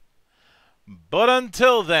internet. But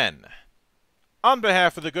until then, on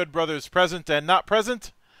behalf of the good brothers present and not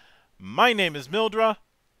present, my name is Mildra,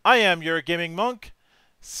 I am your gaming monk.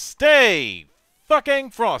 Stay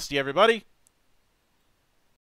fucking frosty, everybody!